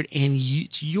substandard, and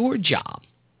it's your job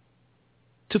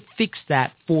to fix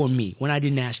that for me when I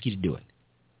didn't ask you to do it.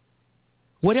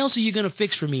 What else are you going to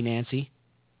fix for me, Nancy?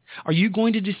 Are you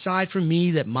going to decide for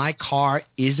me that my car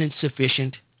isn't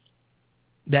sufficient,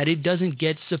 that it doesn't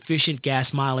get sufficient gas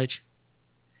mileage,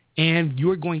 and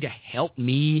you're going to help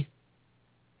me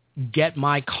get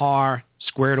my car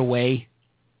squared away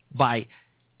by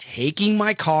taking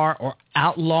my car or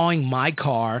outlawing my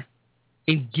car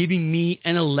and giving me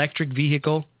an electric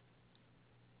vehicle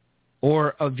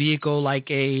or a vehicle like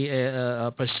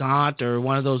a Passat or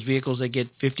one of those vehicles that get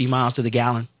 50 miles to the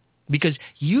gallon? Because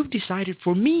you've decided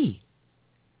for me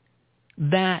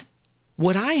that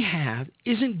what I have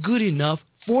isn't good enough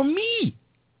for me.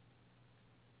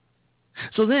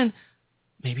 So then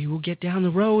maybe we'll get down the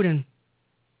road and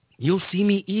you'll see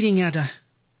me eating at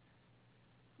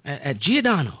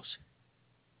Giordano's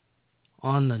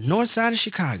on the north side of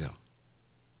Chicago,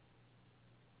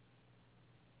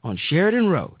 on Sheridan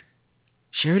Road,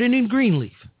 Sheridan and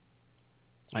Greenleaf.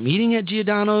 I'm eating at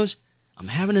Giordano's. I'm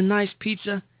having a nice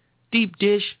pizza, deep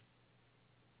dish.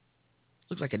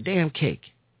 Looks like a damn cake.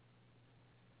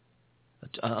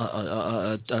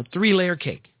 A 3-layer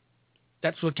cake.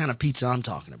 That's what kind of pizza I'm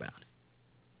talking about.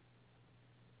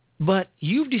 But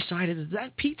you've decided that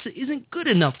that pizza isn't good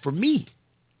enough for me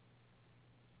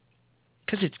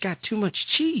because it's got too much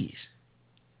cheese.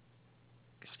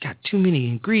 It's got too many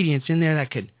ingredients in there that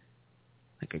could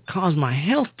cause my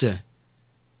health to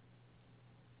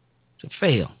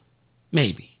fail,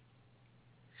 maybe.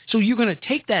 So you're going to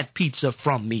take that pizza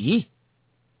from me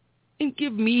and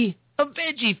give me a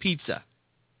veggie pizza.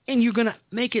 And you're going to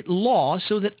make it law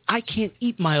so that I can't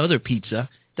eat my other pizza,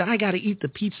 that I got to eat the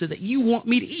pizza that you want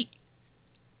me to eat.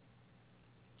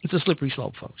 It's a slippery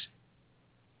slope, folks.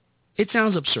 It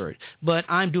sounds absurd, but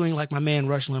I'm doing like my man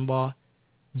Rush Limbaugh,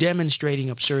 demonstrating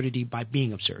absurdity by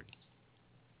being absurd.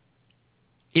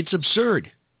 It's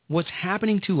absurd. What's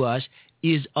happening to us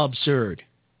is absurd.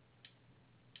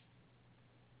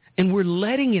 And we're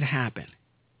letting it happen.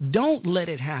 Don't let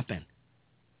it happen.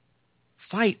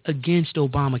 fight against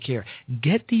Obamacare.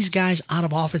 Get these guys out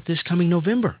of office this coming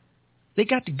November. They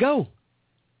got to go.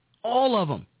 All of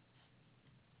them.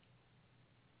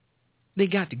 They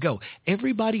got to go.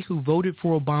 Everybody who voted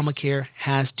for Obamacare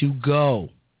has to go.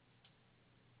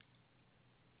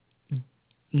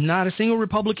 Not a single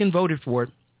Republican voted for it,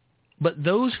 but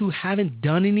those who haven't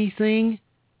done anything,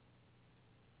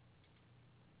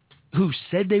 who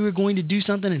said they were going to do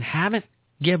something and haven't,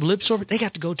 give lip service, they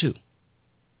got to go too.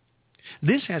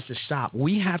 This has to stop.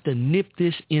 We have to nip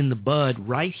this in the bud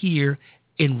right here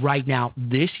and right now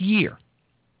this year.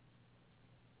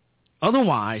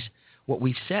 Otherwise, what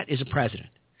we've set is a precedent.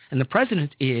 And the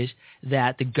precedent is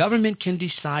that the government can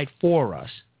decide for us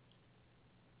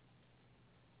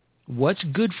what's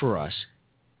good for us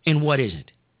and what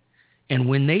isn't. And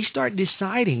when they start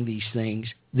deciding these things,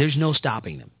 there's no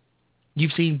stopping them.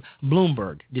 You've seen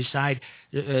Bloomberg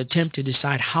attempt to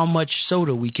decide how much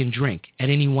soda we can drink at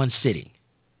any one sitting.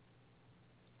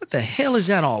 What the hell is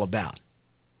that all about?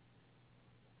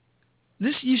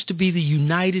 This used to be the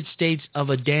United States of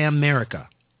a damn America,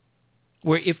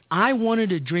 where if I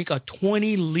wanted to drink a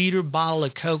 20-liter bottle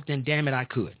of Coke, then damn it, I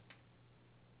could.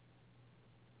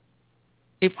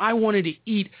 If I wanted to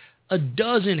eat a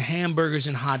dozen hamburgers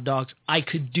and hot dogs, I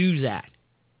could do that.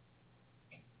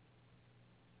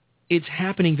 It's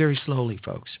happening very slowly,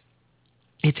 folks.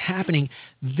 It's happening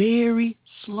very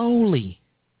slowly.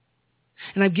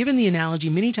 And I've given the analogy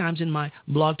many times in my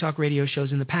Blog Talk Radio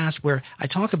shows in the past where I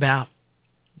talk about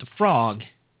the frog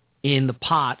in the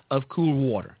pot of cool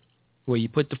water, where you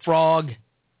put the frog,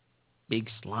 big,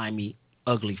 slimy,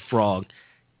 ugly frog,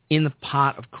 in the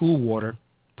pot of cool water,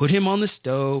 put him on the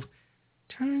stove,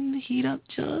 turn the heat up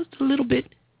just a little bit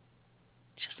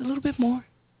more,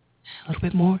 a little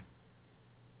bit more.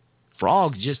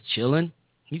 Frog's just chilling.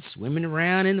 He's swimming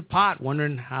around in the pot,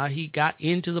 wondering how he got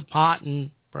into the pot and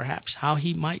perhaps how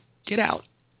he might get out.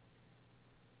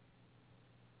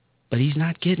 But he's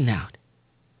not getting out.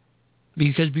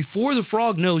 Because before the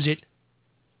frog knows it,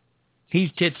 he's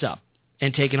tits up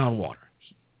and taking on water.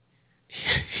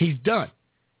 He's done.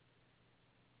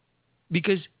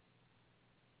 Because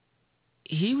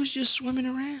he was just swimming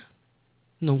around.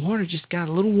 And the water just got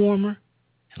a little warmer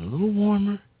and a little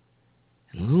warmer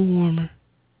and a little warmer.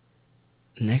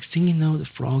 Next thing you know, the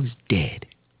frog's dead.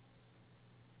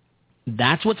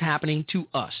 That's what's happening to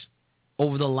us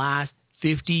over the last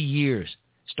 50 years,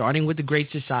 starting with the Great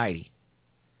Society.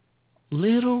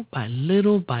 Little by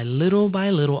little by little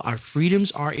by little, our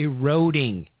freedoms are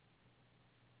eroding.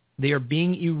 They are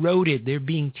being eroded. They're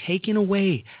being taken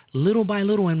away little by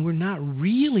little, and we're not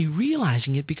really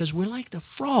realizing it because we're like the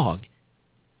frog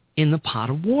in the pot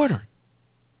of water.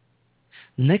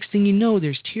 Next thing you know,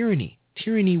 there's tyranny.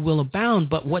 Tyranny will abound,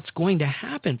 but what's going to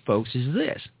happen, folks, is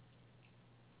this.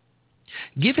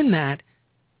 Given that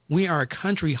we are a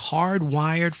country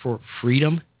hardwired for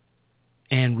freedom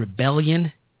and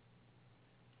rebellion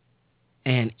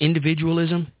and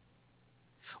individualism,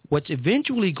 what's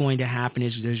eventually going to happen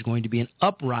is there's going to be an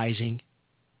uprising,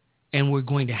 and we're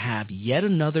going to have yet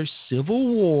another civil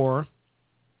war,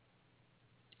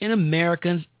 and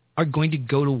Americans are going to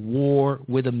go to war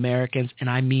with Americans, and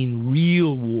I mean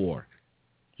real war.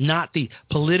 Not the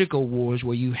political wars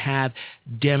where you have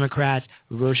Democrats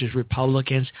versus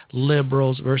Republicans,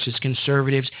 liberals versus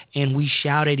conservatives, and we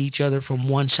shout at each other from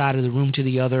one side of the room to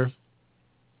the other.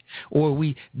 Or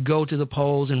we go to the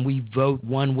polls and we vote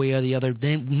one way or the other.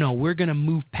 Then, no, we're going to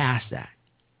move past that.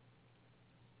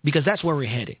 Because that's where we're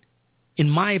headed. In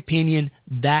my opinion,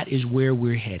 that is where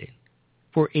we're headed.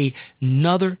 For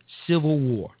another civil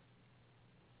war.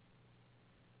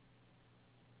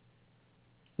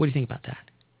 What do you think about that?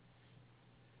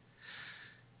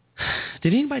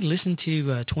 Did anybody listen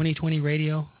to 2020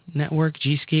 Radio Network,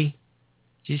 G-Ski's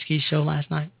show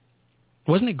last night?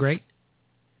 Wasn't it great?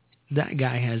 That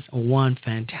guy has one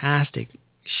fantastic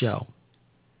show.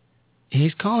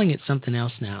 He's calling it something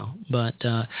else now, but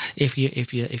if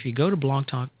you go to Blog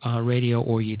Talk Radio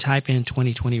or you type in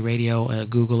 2020 Radio,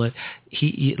 Google it,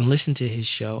 you listen to his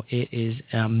show. It is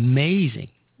amazing.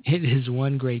 It is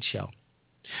one great show.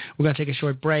 We're going to take a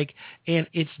short break, and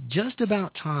it's just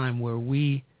about time where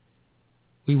we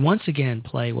once again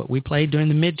play what we played during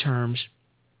the midterms,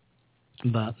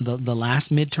 but the last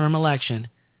midterm election,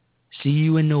 See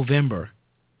You in November,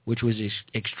 which was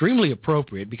extremely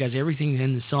appropriate because everything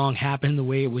in the song happened the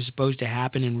way it was supposed to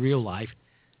happen in real life.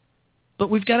 But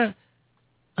we've got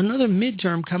another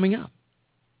midterm coming up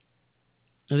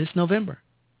this November.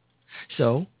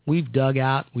 So we've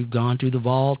gone through the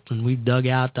vault, and we've dug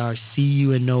out our See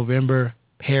You in November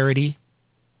parody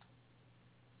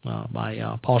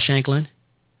by Paul Shanklin.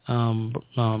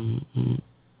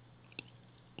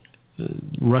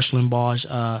 Rush Limbaugh's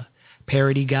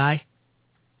parody guy.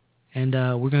 And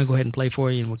we're going to go ahead and play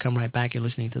for you, and we'll come right back. You're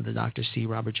listening to the Dr. C.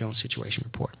 Robert Jones Situation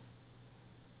Report.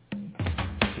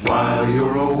 While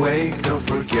you're awake, don't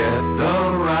forget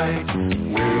the right.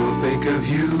 We'll think of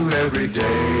you every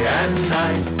day and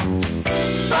night.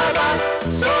 Bye-bye,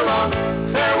 so long,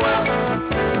 farewell.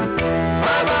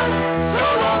 Bye-bye, so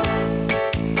long.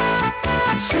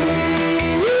 See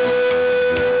you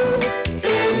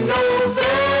in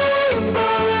November.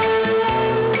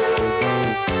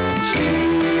 See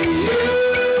you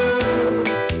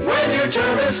when your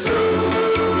term is through.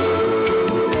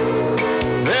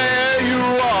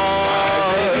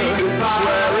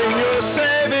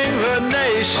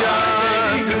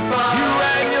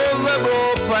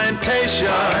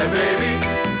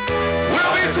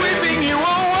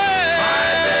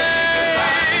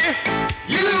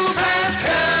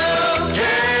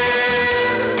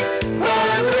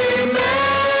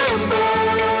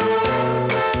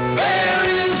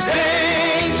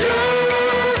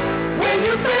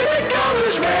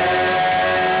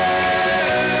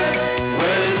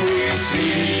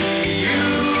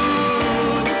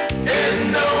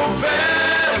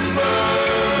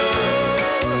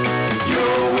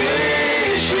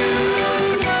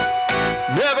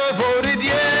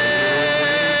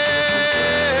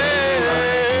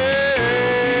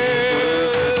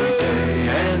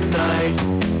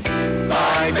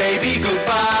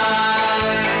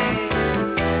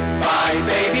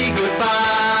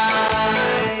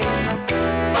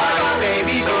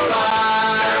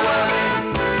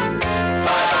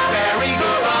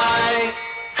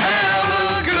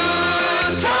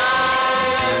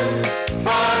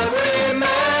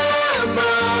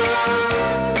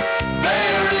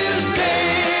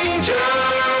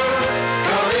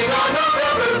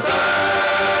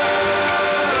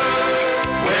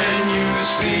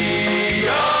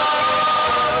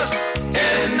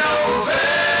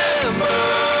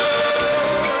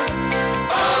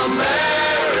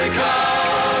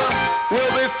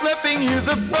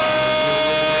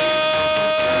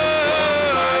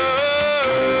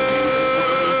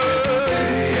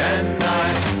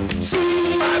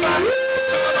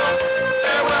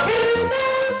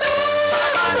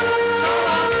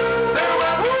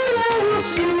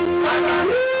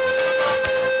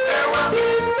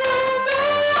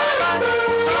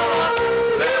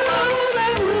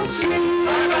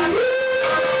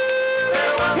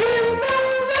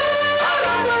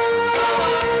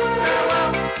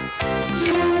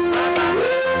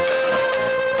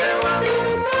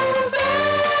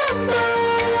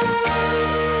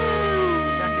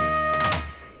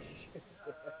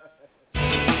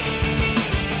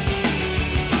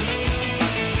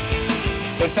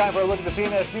 It's time for a look at the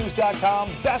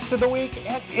CNSNews.com Best of the Week,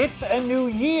 and it's a new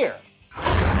year.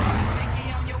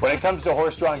 When it comes to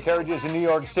horse-drawn carriages in New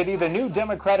York City, the new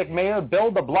Democratic Mayor,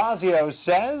 Bill de Blasio,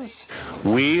 says,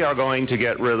 "We are going to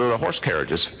get rid of the horse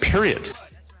carriages, period."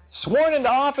 Sworn into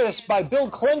office by Bill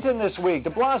Clinton this week, de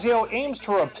Blasio aims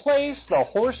to replace the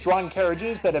horse-drawn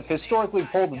carriages that have historically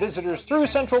pulled visitors through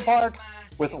Central Park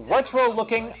with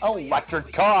retro-looking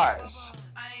electric cars.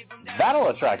 That'll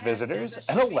attract visitors,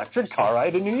 an electric car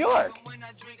ride in New York.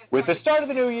 With the start of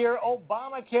the new year,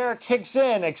 Obamacare kicks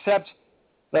in, except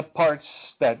the parts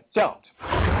that don't.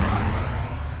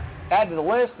 Add to the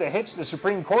list the hitch the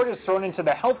Supreme Court has thrown into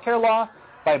the health care law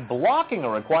by blocking a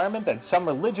requirement that some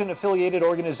religion-affiliated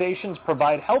organizations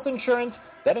provide health insurance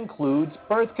that includes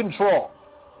birth control.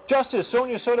 Justice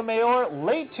Sonia Sotomayor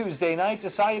late Tuesday night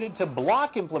decided to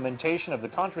block implementation of the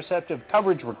contraceptive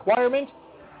coverage requirement.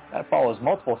 That follows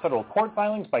multiple federal court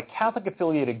filings by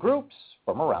Catholic-affiliated groups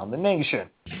from around the nation.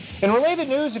 In related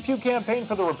news, if you campaign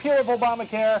for the repeal of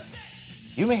Obamacare,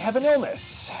 you may have an illness,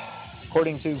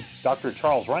 according to Dr.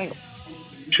 Charles Rangel.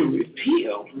 To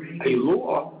repeal a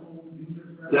law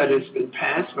that has been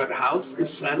passed by the House, the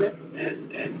Senate,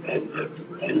 and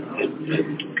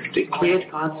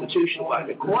declared constitutional by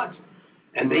the courts,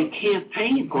 and they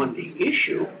campaign on the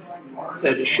issue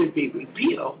that it should be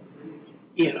repealed.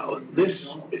 You know, this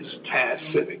is past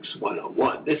civics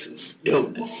 101. This is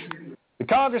illness. The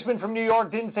congressman from New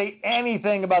York didn't say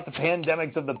anything about the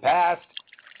pandemics of the past,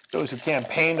 those who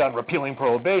campaigned on repealing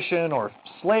prohibition or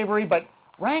slavery, but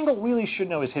Rangel really should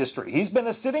know his history. He's been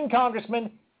a sitting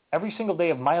congressman every single day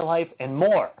of my life and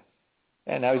more.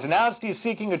 And now he's announced he's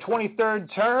seeking a 23rd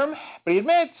term, but he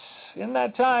admits in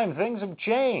that time things have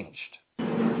changed.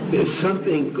 There's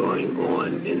something going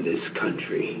on in this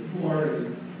country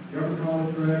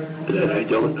that I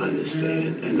don't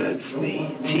understand, and that's the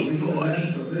Tea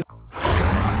Party.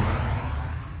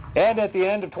 And at the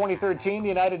end of 2013, the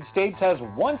United States has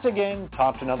once again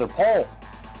topped another poll.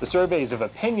 The surveys of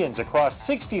opinions across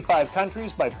 65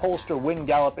 countries by pollster Wynn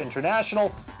Gallup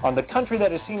International on the country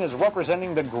that is seen as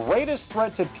representing the greatest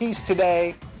threat to peace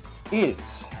today is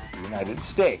the United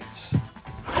States.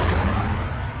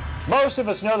 Most of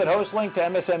us know that host linked to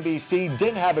MSNBC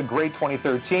didn't have a great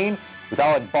 2013, with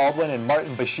Alec Baldwin and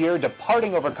Martin Bashir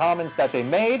departing over comments that they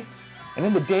made. And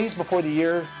in the days before the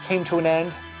year came to an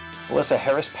end, Melissa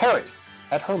Harris Perry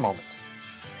had her moment.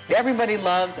 Everybody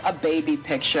loves a baby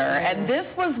picture, and this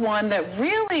was one that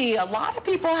really a lot of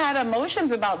people had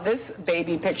emotions about this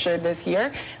baby picture this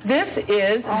year. This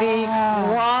is the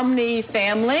Romney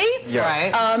family,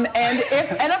 right?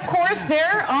 And of course,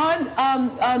 there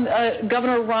on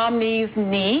Governor Romney's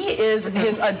knee is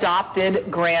his adopted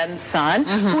grandson,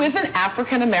 who is an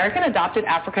adopted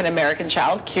African American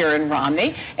child, Kieran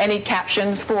Romney, and he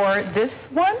captions for this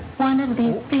one of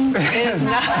these things is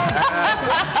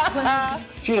not.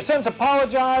 She has since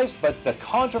apologized, but the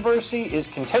controversy is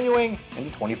continuing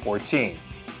into 2014.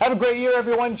 Have a great year,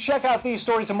 everyone. Check out these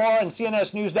stories and more on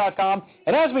cnsnews.com.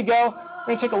 And as we go,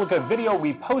 we're going to take a look at a video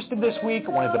we posted this week,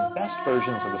 one of the best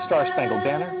versions of the Star-Spangled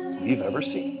Banner we've ever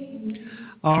seen.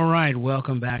 All right,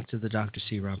 welcome back to the Dr.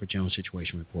 C. Robert Jones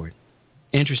Situation Report.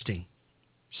 Interesting.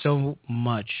 So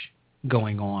much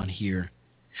going on here.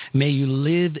 May you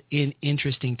live in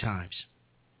interesting times.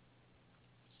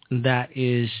 That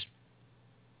is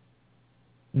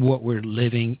what we're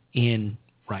living in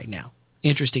right now.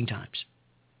 Interesting times.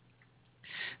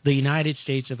 The United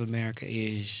States of America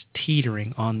is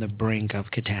teetering on the brink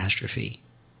of catastrophe.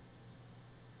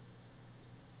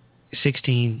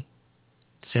 16,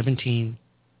 17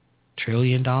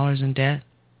 trillion dollars in debt.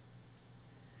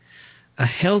 A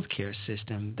healthcare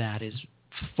system that is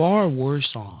far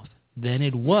worse off than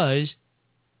it was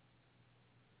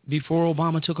before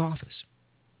Obama took office.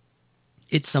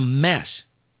 It's a mess.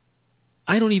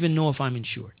 I don't even know if I'm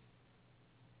insured.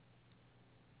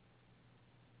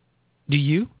 Do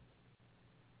you?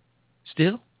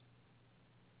 Still?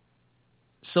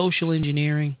 Social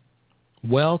engineering,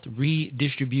 wealth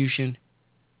redistribution.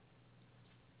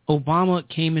 Obama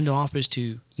came into office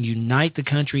to unite the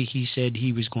country. He said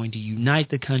he was going to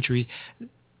unite the country.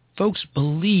 Folks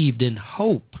believed in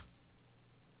hope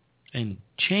and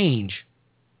change,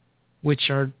 which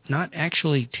are not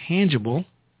actually tangible,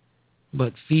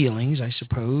 but feelings, I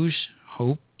suppose.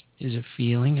 Hope is a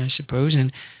feeling, I suppose.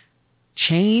 And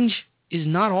change is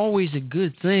not always a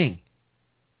good thing.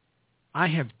 I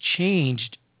have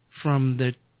changed from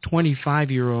the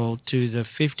 25-year-old to the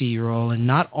 50-year-old, and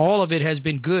not all of it has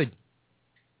been good.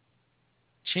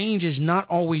 Change is not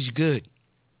always good.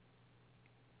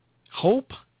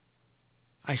 Hope?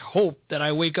 I hope that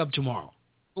I wake up tomorrow.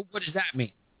 What does that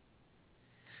mean?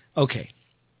 Okay.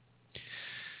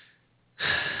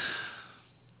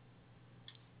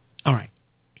 All right.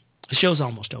 The show's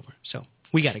almost over, so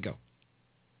we got to go.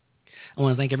 I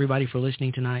want to thank everybody for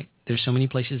listening tonight. There's so many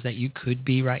places that you could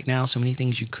be right now, so many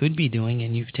things you could be doing,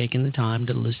 and you've taken the time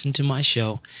to listen to my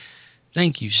show.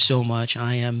 Thank you so much.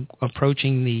 I am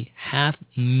approaching the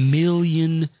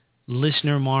 500,000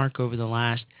 listener mark over the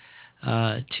last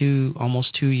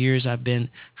almost 2 years I've been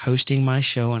hosting my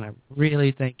show, and I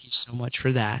really thank you so much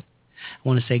for that. I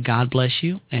want to say God bless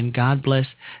you, and God bless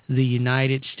the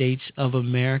United States of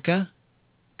America.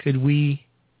 Could we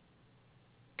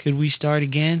start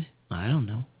again? I don't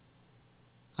know.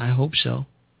 I hope so.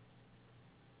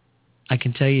 I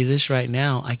can tell you this right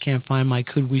now. I can't find my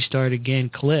Could We Start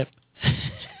Again clip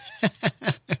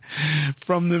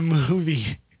from the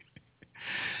movie.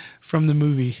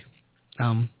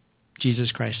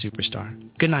 Jesus Christ Superstar.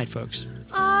 Good night, folks.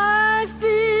 I've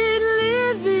been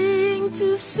living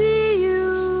to see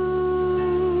you,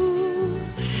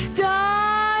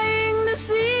 dying to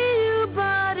see you,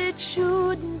 but it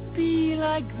shouldn't be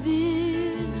like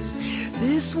this.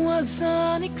 This was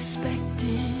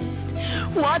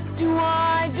unexpected. What do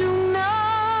I do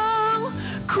now?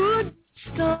 Could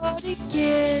we start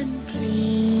again,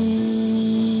 please?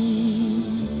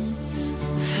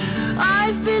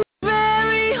 I've been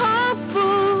very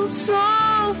hopeful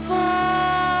so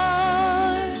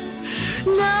far.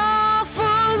 Now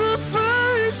for the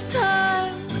first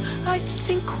time, I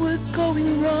think we're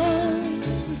going wrong.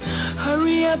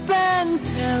 Hurry up and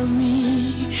tell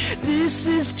me this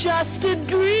is just a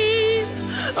dream,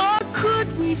 or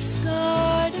could we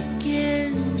start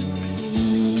again,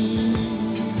 please?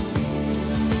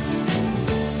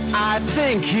 I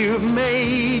think you've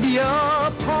made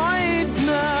your point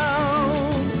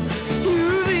now.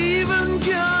 You've even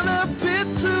gone a bit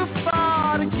too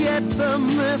far to get the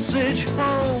message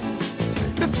home.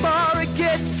 Before it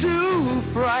gets too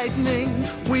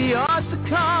frightening, we ought to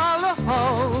call a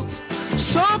halt.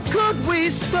 So could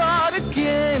we start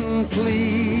again,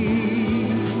 please?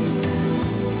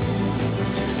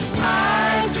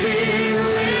 I'd be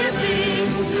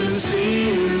living to see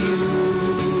you,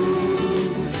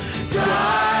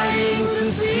 dying to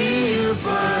see you,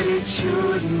 but it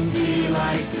shouldn't be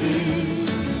like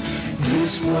this.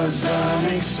 This was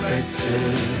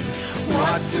unexpected.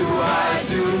 What do I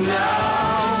do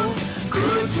now?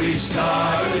 Could we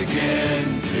start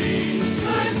again, please?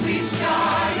 Could we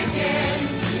start again,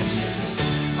 please?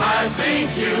 I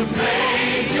think you've made